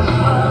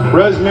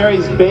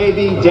 Rosemary's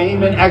Baby,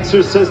 Damon,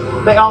 Exorcist,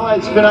 they all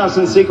had spin-offs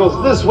and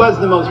sequels. This was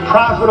the most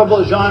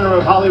profitable genre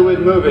of Hollywood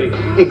movie,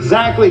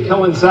 exactly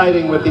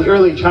coinciding with the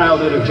early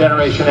childhood of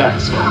Generation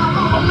X.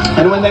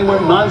 And when they were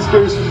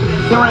monsters,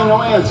 they were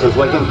annoyances,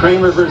 like in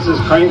Kramer versus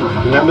Kramer.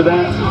 Remember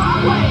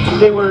that?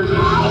 They were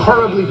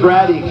horribly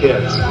bratty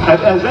kids.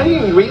 Has any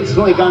of you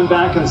recently gone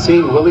back and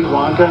seen Willy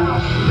Wonka?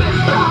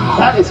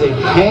 That is a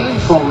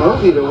painful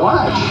movie to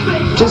watch.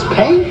 Just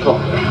painful.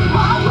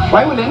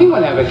 Why would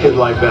anyone have a kid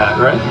like that,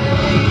 right?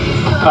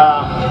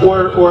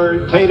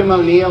 Or Tatum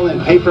O'Neal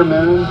in Paper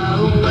Moon.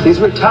 These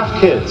were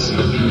tough kids.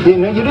 You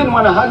know, you didn't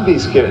want to hug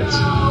these kids.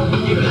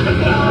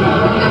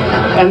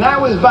 And that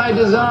was by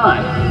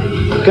design.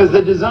 Because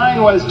the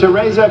design was to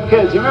raise up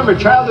kids. You remember,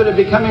 childhood is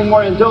becoming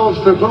more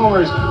indulged for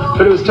boomers,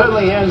 but it was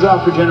totally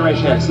hands-off for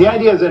Generation X. The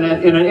idea is in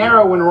an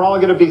era when we're all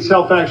going to be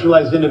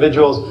self-actualized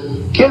individuals,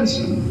 kids,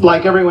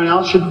 like everyone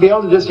else, should be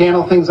able to just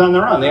handle things on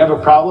their own. They have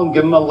a problem,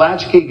 give them a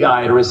latchkey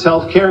guide or a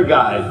self-care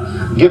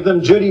guide. Give them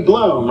Judy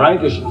Blume,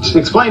 right? Just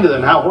explain to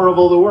them how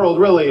horrible the world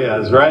really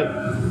is, right?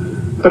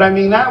 But I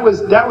mean, that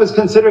was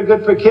considered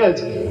good for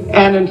kids.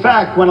 And in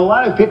fact, when a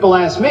lot of people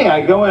ask me, I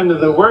go into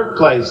the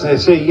workplace and they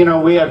say, you know,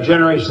 we have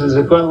generations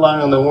that get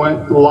along in the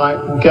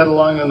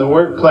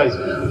workplace.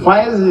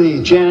 Why is it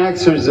these Gen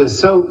Xers are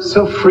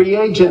so free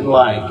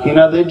agent-like? You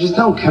know, they just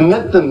don't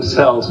commit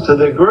themselves to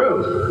the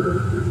group.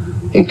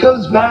 It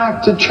goes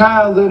back to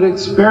childhood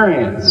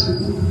experience.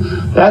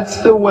 That's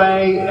the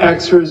way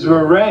Xers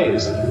were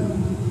raised.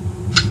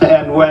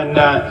 And when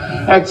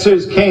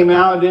Xers came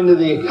out into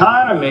the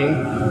economy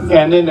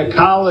and into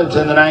college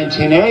in the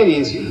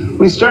 1980s,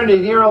 we started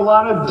to hear a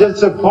lot of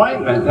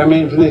disappointment. I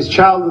mean, from these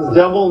childless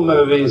devil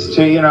movies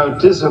to, you know,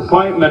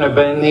 disappointment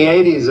in the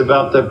 80s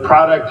about the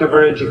product of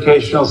our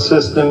educational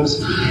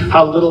systems,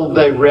 how little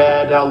they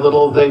read, how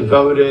little they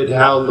voted,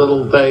 how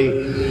little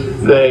they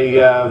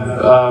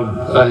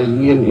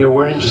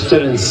were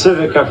interested in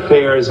civic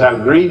affairs, how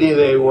greedy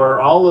they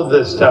were, all of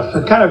this stuff.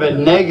 Kind of a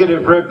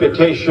negative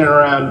reputation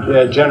around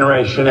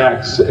Generation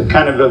X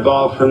kind of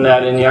evolved from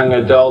that in young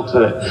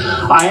adulthood.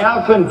 I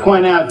often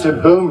point out to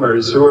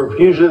boomers, who are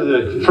usually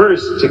the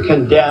first to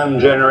condemn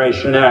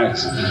Generation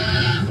X,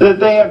 that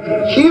they have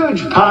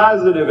huge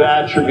positive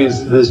attributes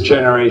to this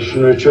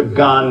generation which have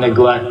gone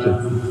neglected.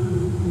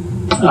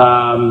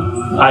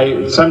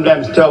 I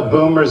sometimes tell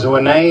boomers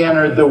when they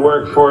entered the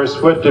workforce,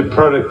 what did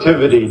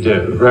productivity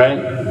do, right?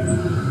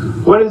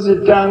 What has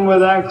it done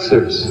with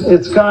Xers?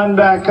 It's gone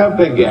back up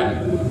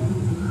again.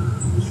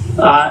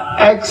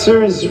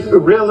 Xers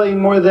really,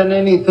 more than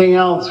anything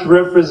else,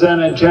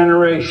 represent a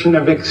generation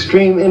of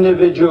extreme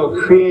individual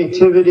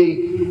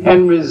creativity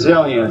and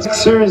resilience.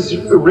 Xers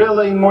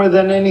really, more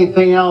than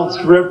anything else,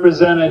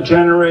 represent a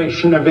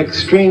generation of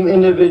extreme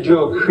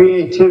individual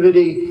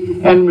creativity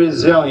and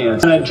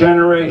resilience. A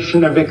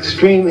generation of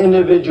extreme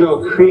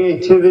individual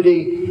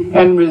creativity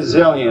and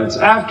resilience.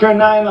 After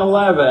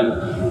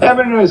 9/11,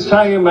 everyone was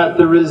talking about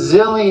the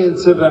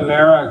resilience of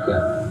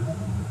America.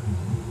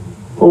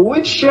 Well,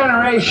 which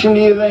generation do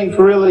you think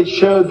really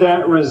showed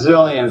that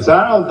resilience?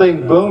 I don't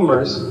think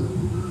boomers.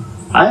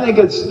 I think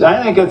it's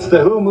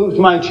the who moved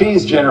my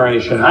cheese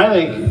generation. I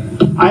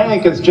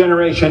think it's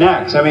Generation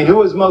X. I mean, who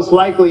was most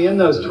likely in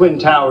those Twin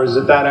Towers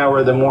at that hour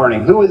of the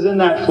morning? Who was in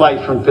that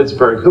flight from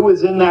Pittsburgh? Who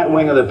was in that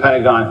wing of the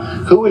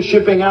Pentagon? Who was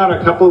shipping out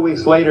a couple of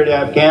weeks later to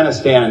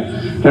Afghanistan,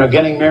 you know,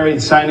 getting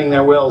married, signing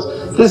their wills?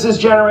 This is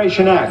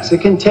Generation X. It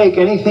can take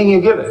anything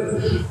you give it.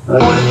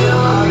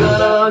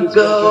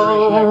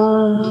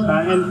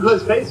 And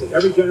let's face it,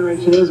 every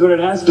generation is what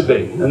it has to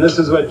be. And this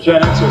is what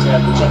Gen Xers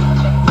have to do.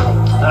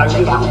 To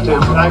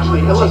actually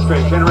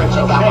illustrate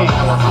generational change,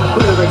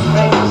 who's a very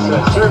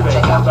famous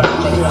survey done by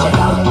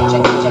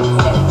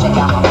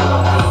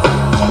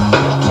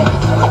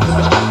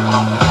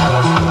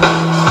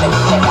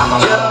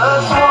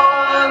Just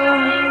one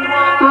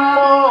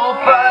more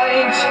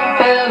fight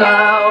and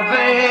I'll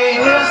be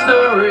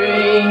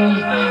history.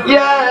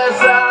 Yes,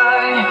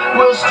 I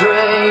will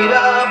straight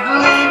up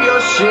leave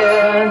your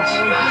shit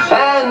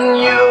and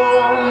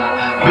you'll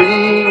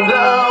be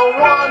the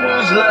one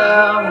who's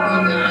left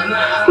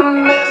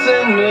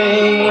missing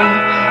me.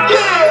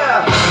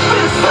 Yeah!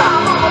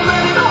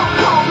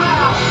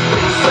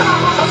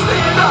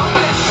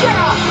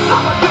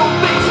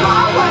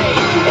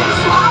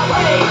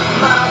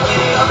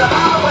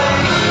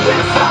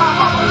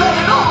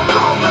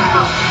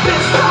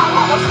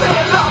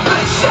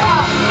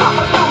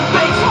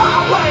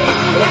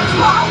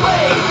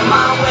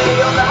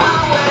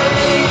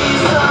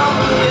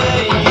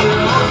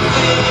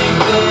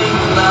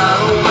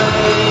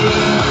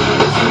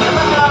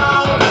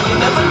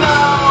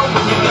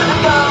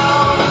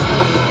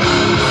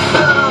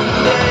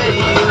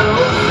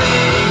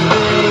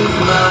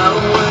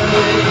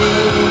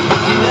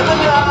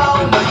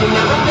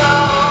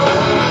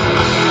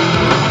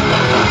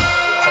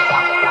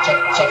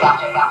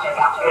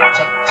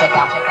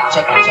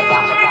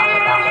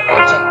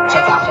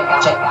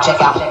 So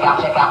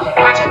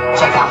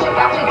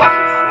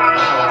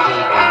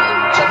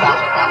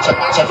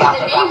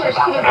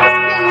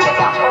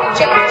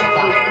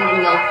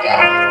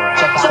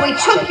we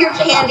took your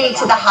candy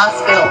to the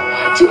hospital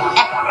to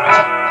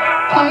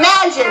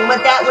imagine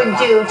what that would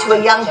do to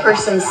a young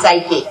person's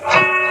psyche.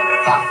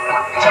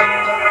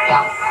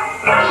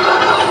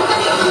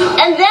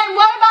 And then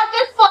what about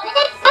this one?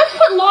 Let's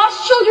put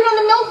lost children on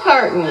the milk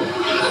carton.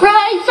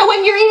 Right? So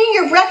when you're eating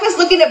your breakfast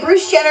looking at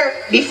Bruce Jenner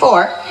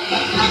before,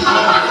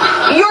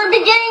 you're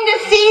beginning to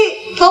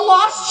see the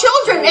lost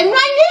children and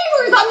my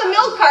neighbors on the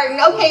milk carton.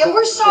 Okay, and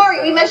we're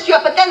sorry we messed you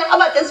up. But then how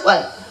about this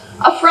one?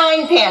 A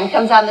frying pan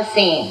comes on the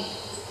scene.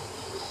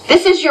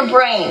 This is your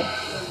brain.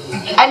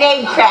 An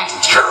egg cracks.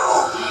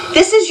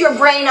 This is your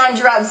brain on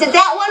drugs. Did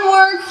that one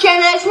work,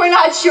 Gen X? We're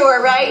not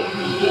sure, right?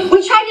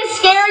 We tried to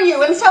scare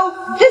you, and so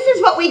this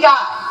is what we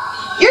got.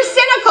 You're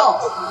cynical.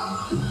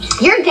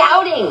 You're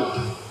doubting,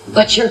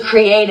 but you're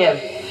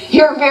creative.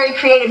 You're very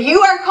creative.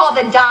 You are called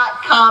the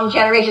 .com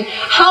generation.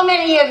 How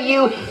many of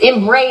you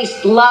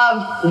embraced,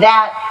 loved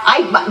that?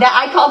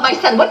 I called my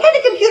son, what kind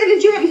of computer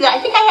did you have? He said, I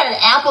think I had an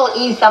Apple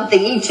E something,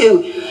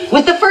 E2. It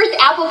was the first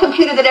Apple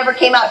computer that ever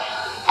came out.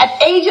 At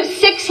the age of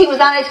 6, he was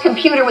on his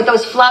computer with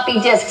those floppy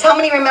disks. How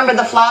many remember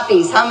the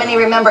floppies? How many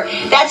remember?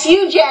 That's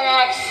you, Gen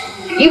X.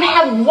 You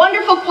have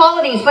wonderful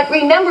qualities, but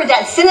remember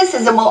that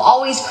cynicism will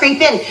always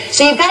creep in.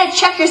 So you've got to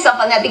check yourself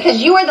on that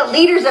because you are the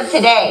leaders of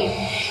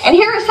today. And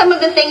here are some of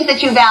the things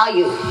that you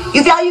value.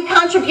 You value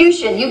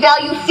contribution. You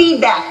value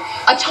feedback,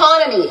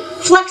 autonomy,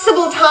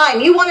 flexible time.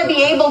 You want to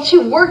be able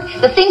to work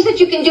the things that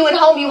you can do at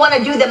home, you want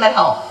to do them at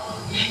home.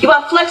 You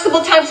want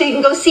flexible time so you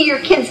can go see your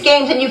kids'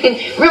 games and you can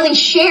really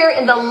share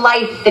in the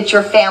life that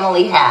your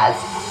family has.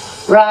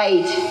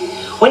 Right.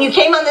 When you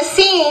came on the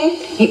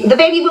scene, the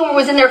baby boomer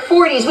was in their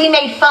 40s. We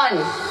made fun.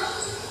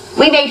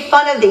 We made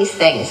fun of these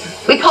things.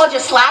 We called you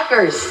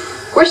slackers.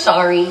 We're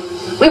sorry.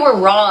 We were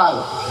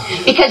wrong.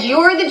 Because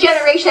you're the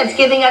generation that's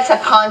giving us a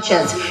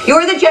conscience.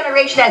 You're the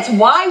generation that's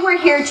why we're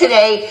here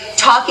today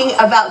talking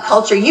about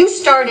culture. You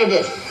started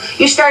it.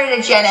 You started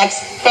at Gen X.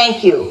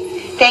 Thank you.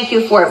 Thank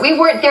you for it. We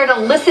weren't there to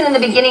listen in the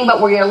beginning,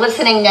 but we're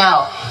listening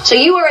now. So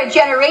you are a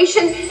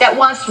generation that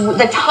wants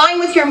the time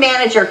with your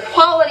manager,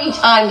 quality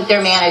time with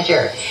their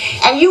manager.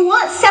 And you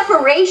want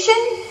separation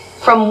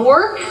from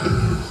work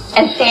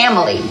and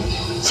family.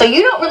 So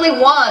you don't really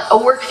want a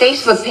work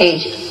Facebook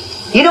page.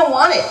 You don't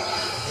want it.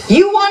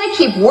 You want to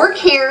keep work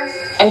here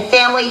and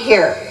family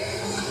here.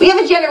 We have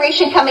a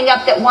generation coming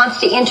up that wants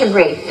to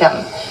integrate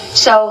them.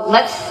 So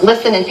let's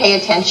listen and pay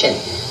attention.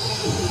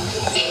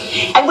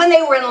 And when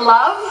they were in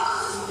love,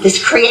 this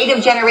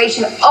creative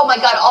generation, oh my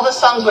God, all the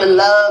songs were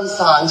love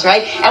songs,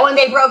 right? And when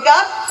they broke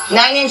up,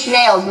 9 Inch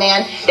Nails,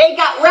 man. They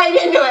got right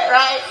into it,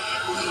 right?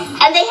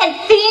 And they had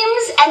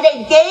themes and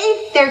they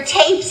gave their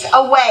tapes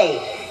away.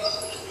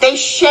 They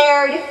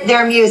shared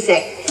their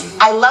music.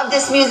 I love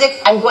this music,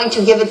 I'm going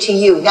to give it to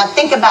you. Now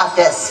think about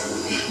this.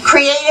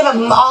 Creative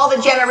of all the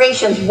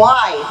generations,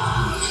 why?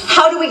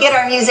 How do we get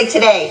our music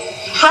today?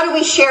 How do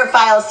we share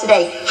files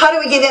today? How do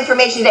we give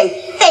information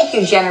today? Thank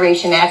you,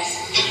 Generation X.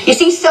 You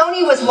see,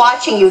 Sony was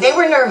watching you. They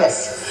were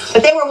nervous,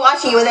 but they were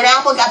watching you, and then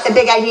Apple got the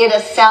big idea to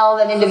sell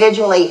them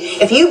individually.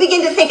 If you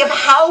begin to think of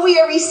how we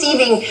are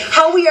receiving,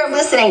 how we are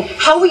listening,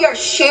 how we are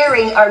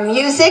sharing our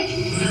music,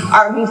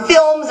 our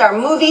films, our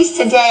movies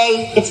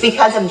today, it's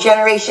because of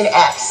Generation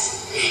X.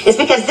 It's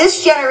because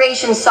this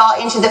generation saw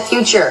into the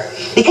future.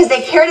 Because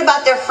they cared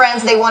about their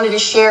friends, they wanted to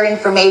share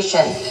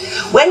information.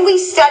 When we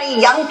study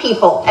young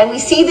people and we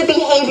see the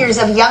behaviors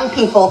of young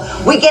people,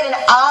 we get an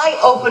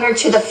eye-opener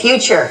to the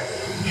future.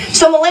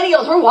 So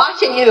millennials, we're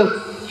watching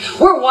you.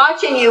 We're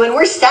watching you and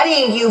we're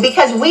studying you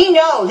because we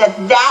know that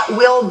that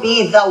will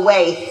be the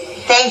way.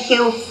 Thank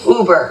you,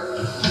 Uber.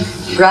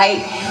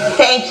 Right?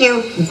 Thank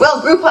you.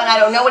 Well, Groupon, I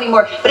don't know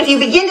anymore. But if you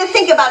begin to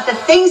think about the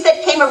things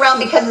that came around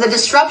because of the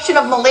disruption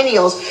of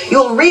millennials,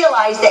 you'll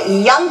realize that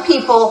young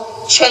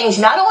people change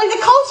not only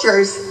the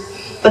cultures,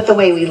 but the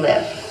way we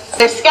live.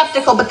 They're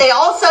skeptical, but they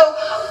also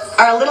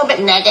are a little bit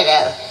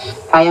negative.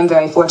 I am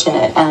very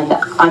fortunate, and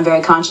I'm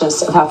very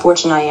conscious of how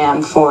fortunate I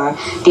am for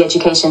the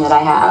education that I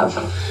have.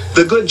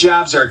 The good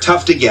jobs are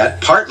tough to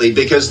get, partly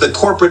because the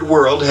corporate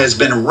world has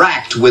been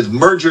racked with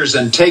mergers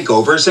and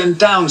takeovers and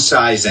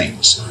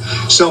downsizings.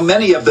 So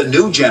many of the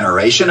new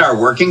generation are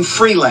working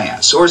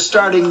freelance or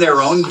starting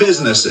their own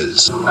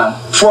businesses.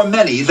 For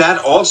many,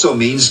 that also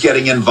means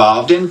getting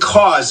involved in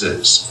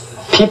causes.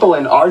 People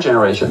in our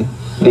generation,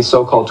 the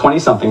so-called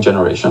 20-something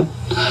generation,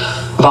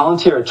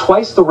 volunteer at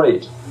twice the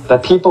rate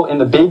that people in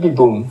the baby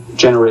boom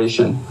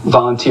generation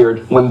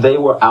volunteered when they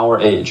were our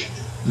age.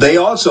 They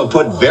also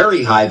put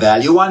very high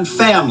value on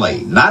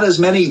family. Not as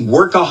many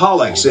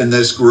workaholics in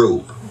this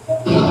group.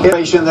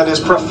 Nation that is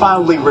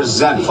profoundly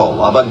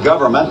resentful of a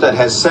government that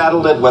has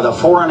saddled it with a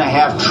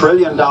 $4.5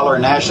 trillion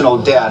national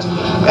debt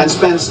and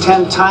spends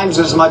 10 times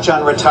as much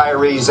on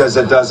retirees as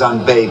it does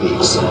on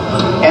babies,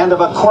 and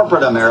of a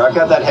corporate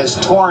America that has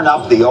torn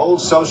up the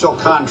old social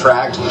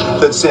contract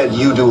that said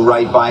you do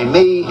right by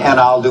me and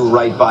I'll do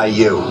right by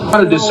you. It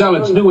wanted to sell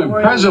its new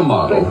Impreza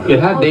model. It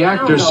had the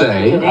actor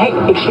say, "Hey,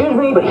 excuse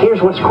me, but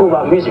here's what's cool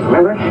about music,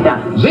 remember?"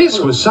 Now, this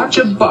was such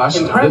a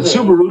bust that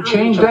Subaru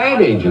changed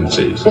ad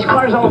agencies. This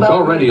car's all It's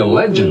about already a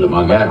legend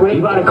among ad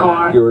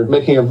people. You're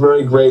making a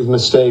very grave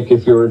mistake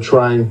if you're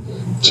trying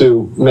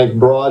to make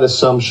broad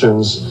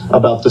assumptions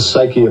about the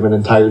psyche of an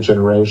entire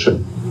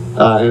generation.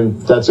 And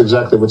that's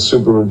exactly what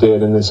Subaru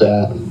did in this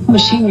ad.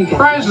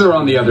 Chrysler,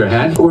 on the other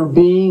hand, we're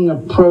being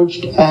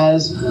approached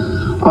as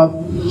a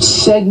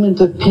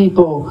segment of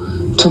people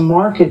to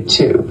market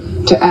to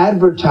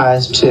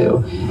advertise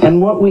to.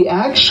 And what we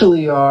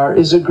actually are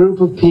is a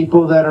group of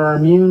people that are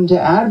immune to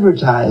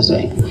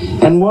advertising.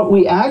 And what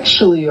we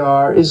actually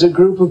are is a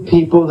group of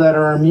people that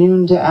are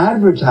immune to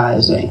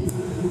advertising.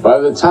 By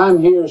the time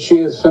he or she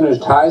has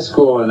finished high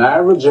school, an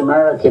average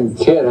American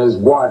kid has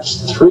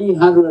watched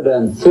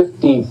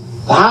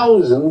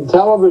 350,000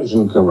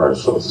 television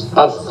commercials,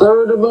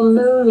 1/3 of a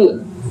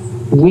million.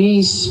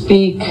 We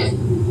speak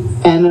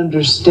and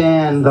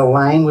understand the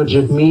language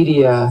of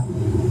media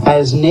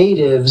as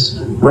natives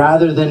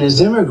rather than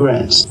as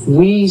immigrants.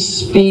 We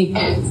speak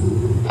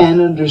and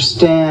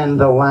understand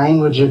the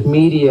language of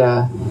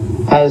media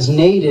as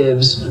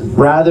natives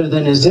rather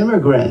than as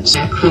immigrants.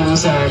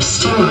 Crews are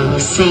still the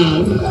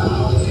same.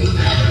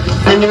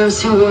 A nurse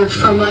who worked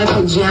for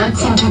Michael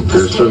Jackson took the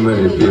There's so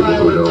many people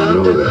who don't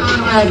know that.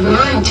 Conrad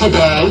Murray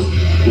today.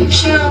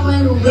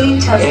 Sherilyn Lee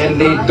tested. And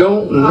they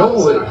don't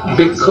know it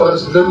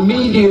because the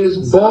media is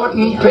bought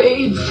and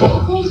paid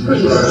for.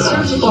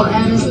 Surgical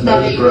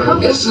anesthetic.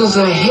 This is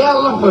a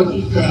hell of a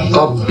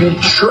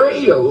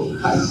betrayal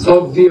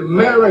of the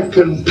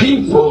American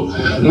people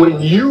when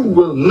you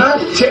will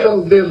not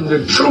tell them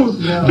the truth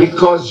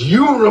because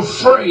you're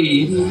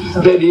afraid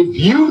that if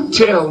you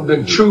tell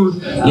the truth,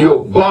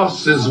 your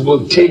bosses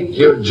will take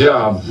your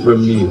job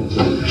from you.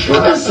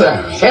 That's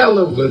a hell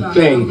of a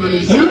thing.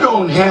 You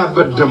don't have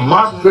a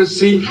democracy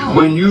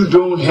when you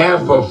don't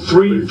have a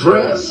free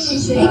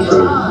press.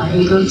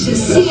 Go to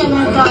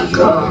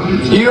CNN.com.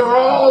 You're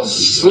all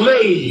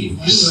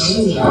slaves,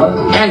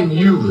 and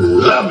you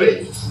love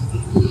it.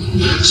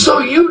 So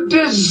you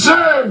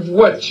deserve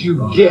what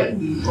you get,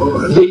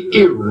 the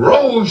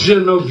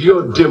erosion of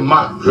your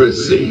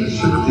democracy.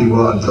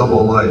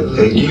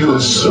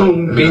 You'll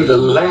soon be the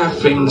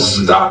laughing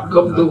stock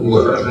of the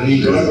world.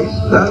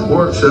 That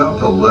works out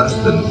to less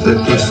than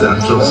 50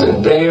 cents a It's a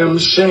damn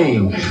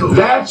shame.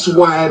 That's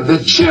why the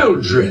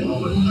children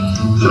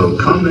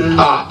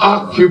are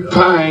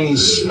occupying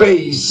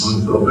space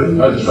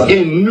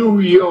in New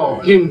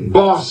York, in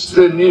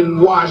Boston, in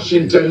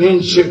Washington,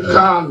 in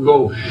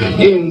Chicago,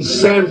 in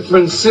San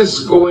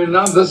Francisco, and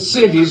other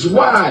cities.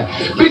 Why?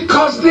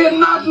 Because they're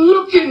not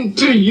looking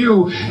to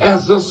you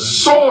as a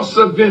source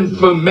of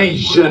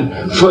information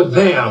for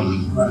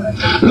them.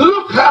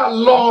 Look how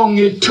long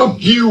it took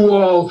you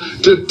all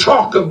to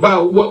talk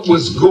about what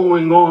was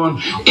going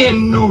on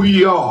in New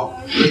York.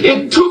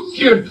 It took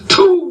you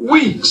 2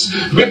 weeks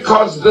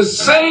because the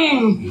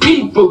same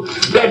people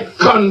that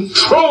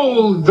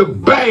control the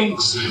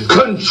banks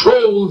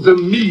control the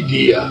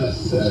media.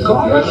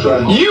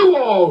 You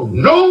all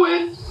know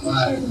it,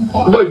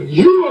 but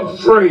you're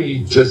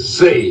afraid to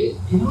say it.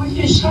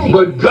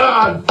 But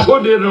God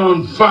put it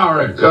on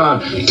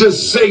Farrakhan to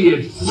say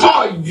it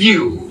for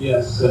you.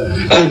 Yes, sir.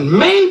 And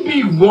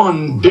maybe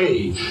one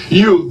day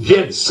you'll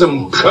get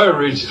some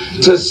courage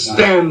to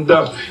stand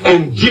up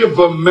and give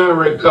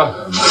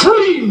America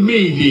free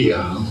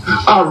media,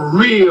 a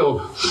real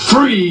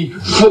free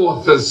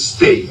fourth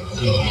estate.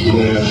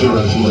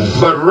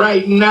 But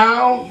right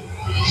now,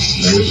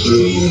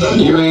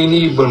 you ain't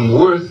even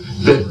worth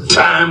the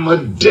time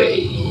of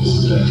day.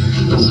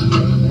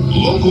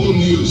 Local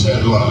news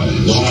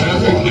headlines,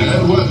 traffic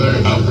and weather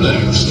up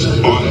next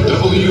on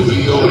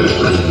WVOA.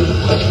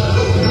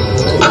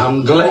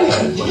 I'm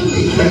glad.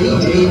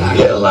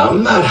 Hell,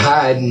 I'm not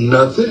hiding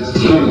nothing.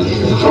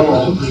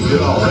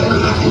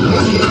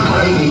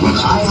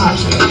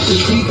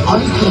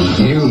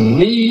 You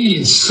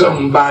need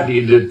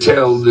somebody to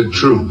tell the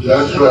truth.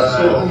 That's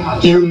right.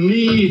 You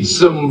need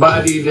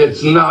somebody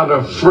that's not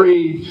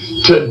afraid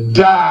to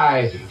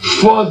die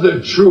for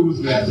the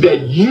truth,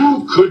 that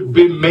you could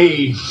be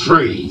made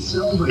free.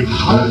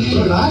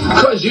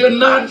 Because you're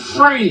not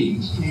free.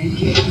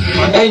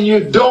 And you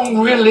don't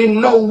really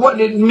know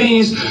what it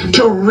means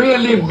to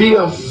really be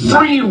a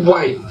free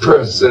white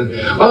person,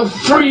 a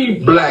free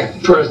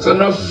black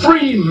person, a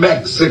free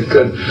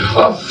Mexican,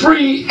 a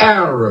free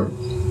Arab.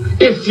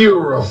 If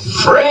you're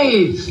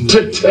afraid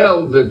to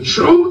tell the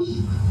truth,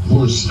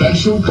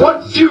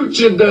 what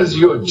future does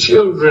your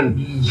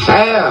children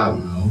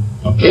have?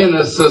 in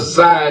a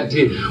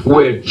society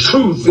where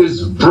truth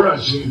is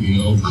brushed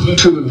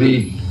to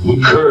the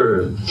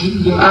curb.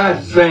 I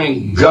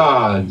thank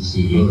God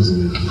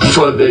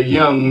for the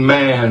young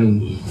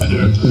man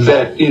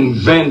that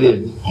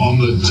invented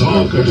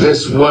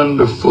this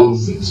wonderful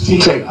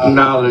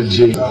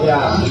technology.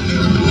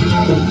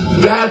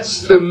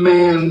 That's the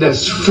man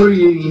that's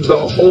freeing the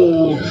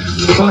whole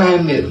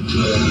planet,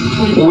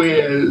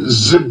 where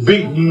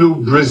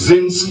Zbigniew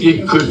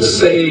Brzezinski could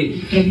say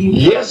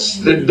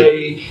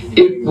yesterday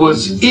it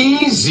was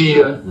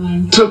easier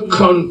to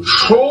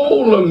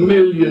control 1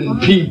 million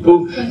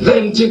people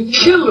than to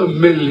kill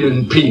 1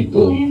 million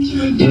people.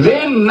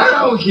 Then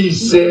now he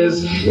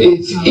says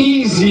it's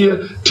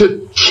easier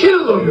to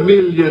kill 1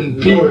 million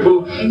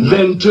people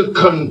than to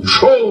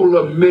control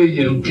 1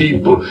 million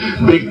people,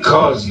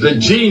 because the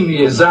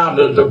genie is out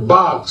of the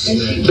box,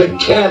 the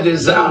cat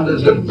is out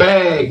of the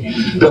bag.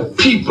 The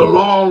people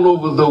all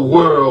over the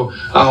world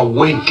are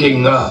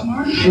waking up,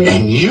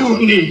 and you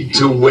need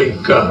to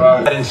wake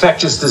up. That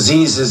infectious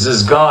diseases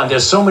is gone.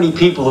 There's so many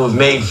people who have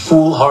made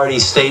foolhardy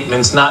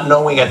statements not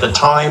knowing at the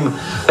time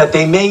that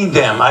they made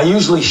them. I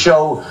usually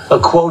show a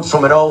quote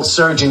from an old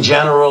Surgeon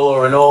General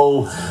or an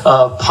old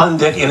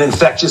pundit in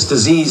infectious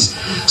disease.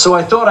 So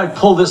I thought I'd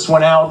pull this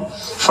one out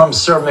from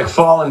Sir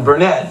Macfarlane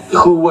Burnet,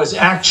 who was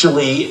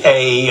actually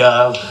a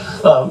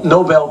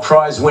Nobel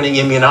Prize winning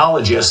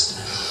immunologist,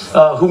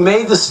 who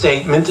made the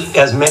statement,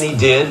 as many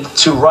did,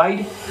 to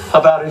write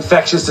about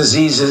infectious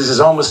diseases is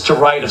almost to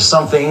write of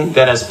something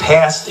that has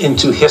passed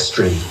into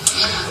history.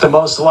 The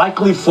most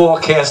likely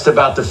forecast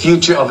about the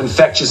future of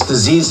infectious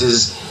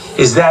diseases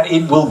is that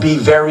it will be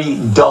very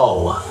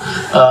dull,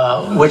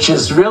 which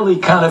is really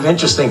kind of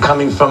interesting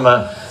coming from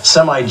a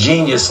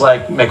semi-genius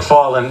like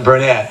Macfarlane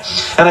Burnet.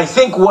 And I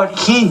think what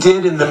he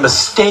did, and the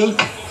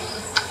mistake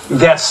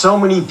that so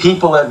many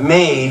people have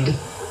made,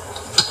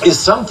 is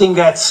something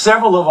that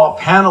several of our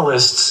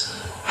panelists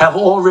have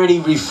already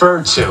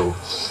referred to.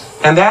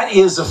 And that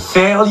is a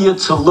failure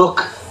to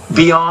look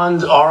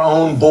beyond our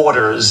own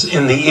borders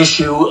in the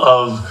issue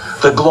of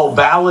the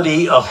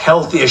globality of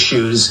health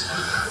issues.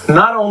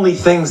 Not only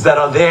things that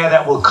are there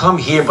that will come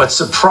here, but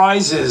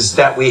surprises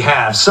that we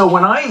have. So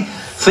when I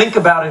think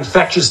about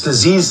infectious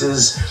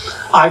diseases,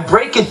 I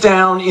break it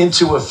down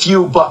into a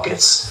few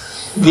buckets.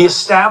 The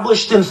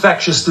established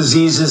infectious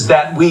diseases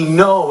that we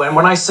know, and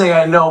when I say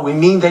I know, we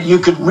mean that you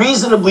could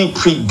reasonably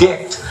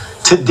predict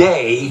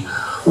today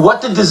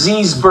what the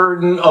disease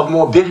burden of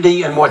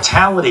morbidity and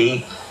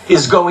mortality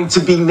is going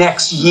to be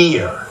next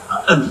year.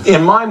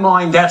 In my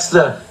mind, that's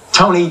the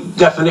Tony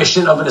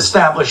definition of an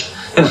established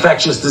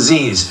infectious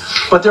disease.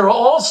 But there are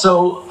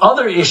also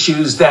other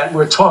issues that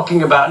we're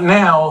talking about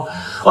now,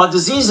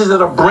 diseases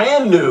that are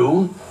brand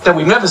new, that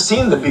we've never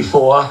seen them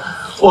before,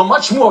 or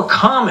much more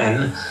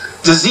common,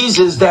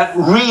 diseases that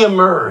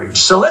re-emerge.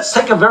 So let's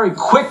take a very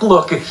quick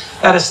look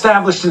at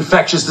established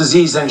infectious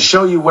disease and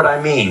show you what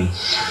I mean.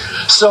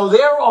 So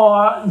there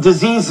are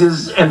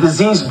diseases and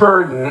disease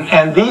burden,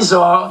 and these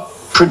are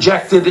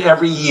projected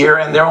every year,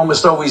 and they're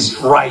almost always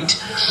right.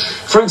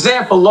 For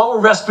example, lower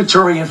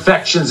respiratory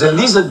infections, and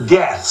these are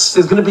deaths.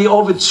 There's going to be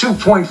over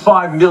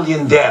 2.5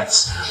 million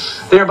deaths.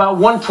 There are about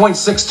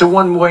 1.6 to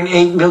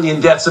 1.8 million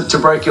deaths of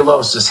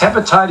tuberculosis,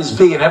 hepatitis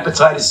B and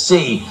hepatitis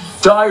C,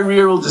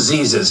 diarrheal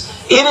diseases.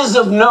 It is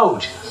of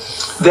note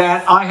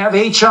that I have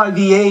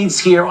HIV/AIDS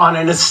here on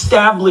an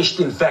established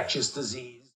infectious disease.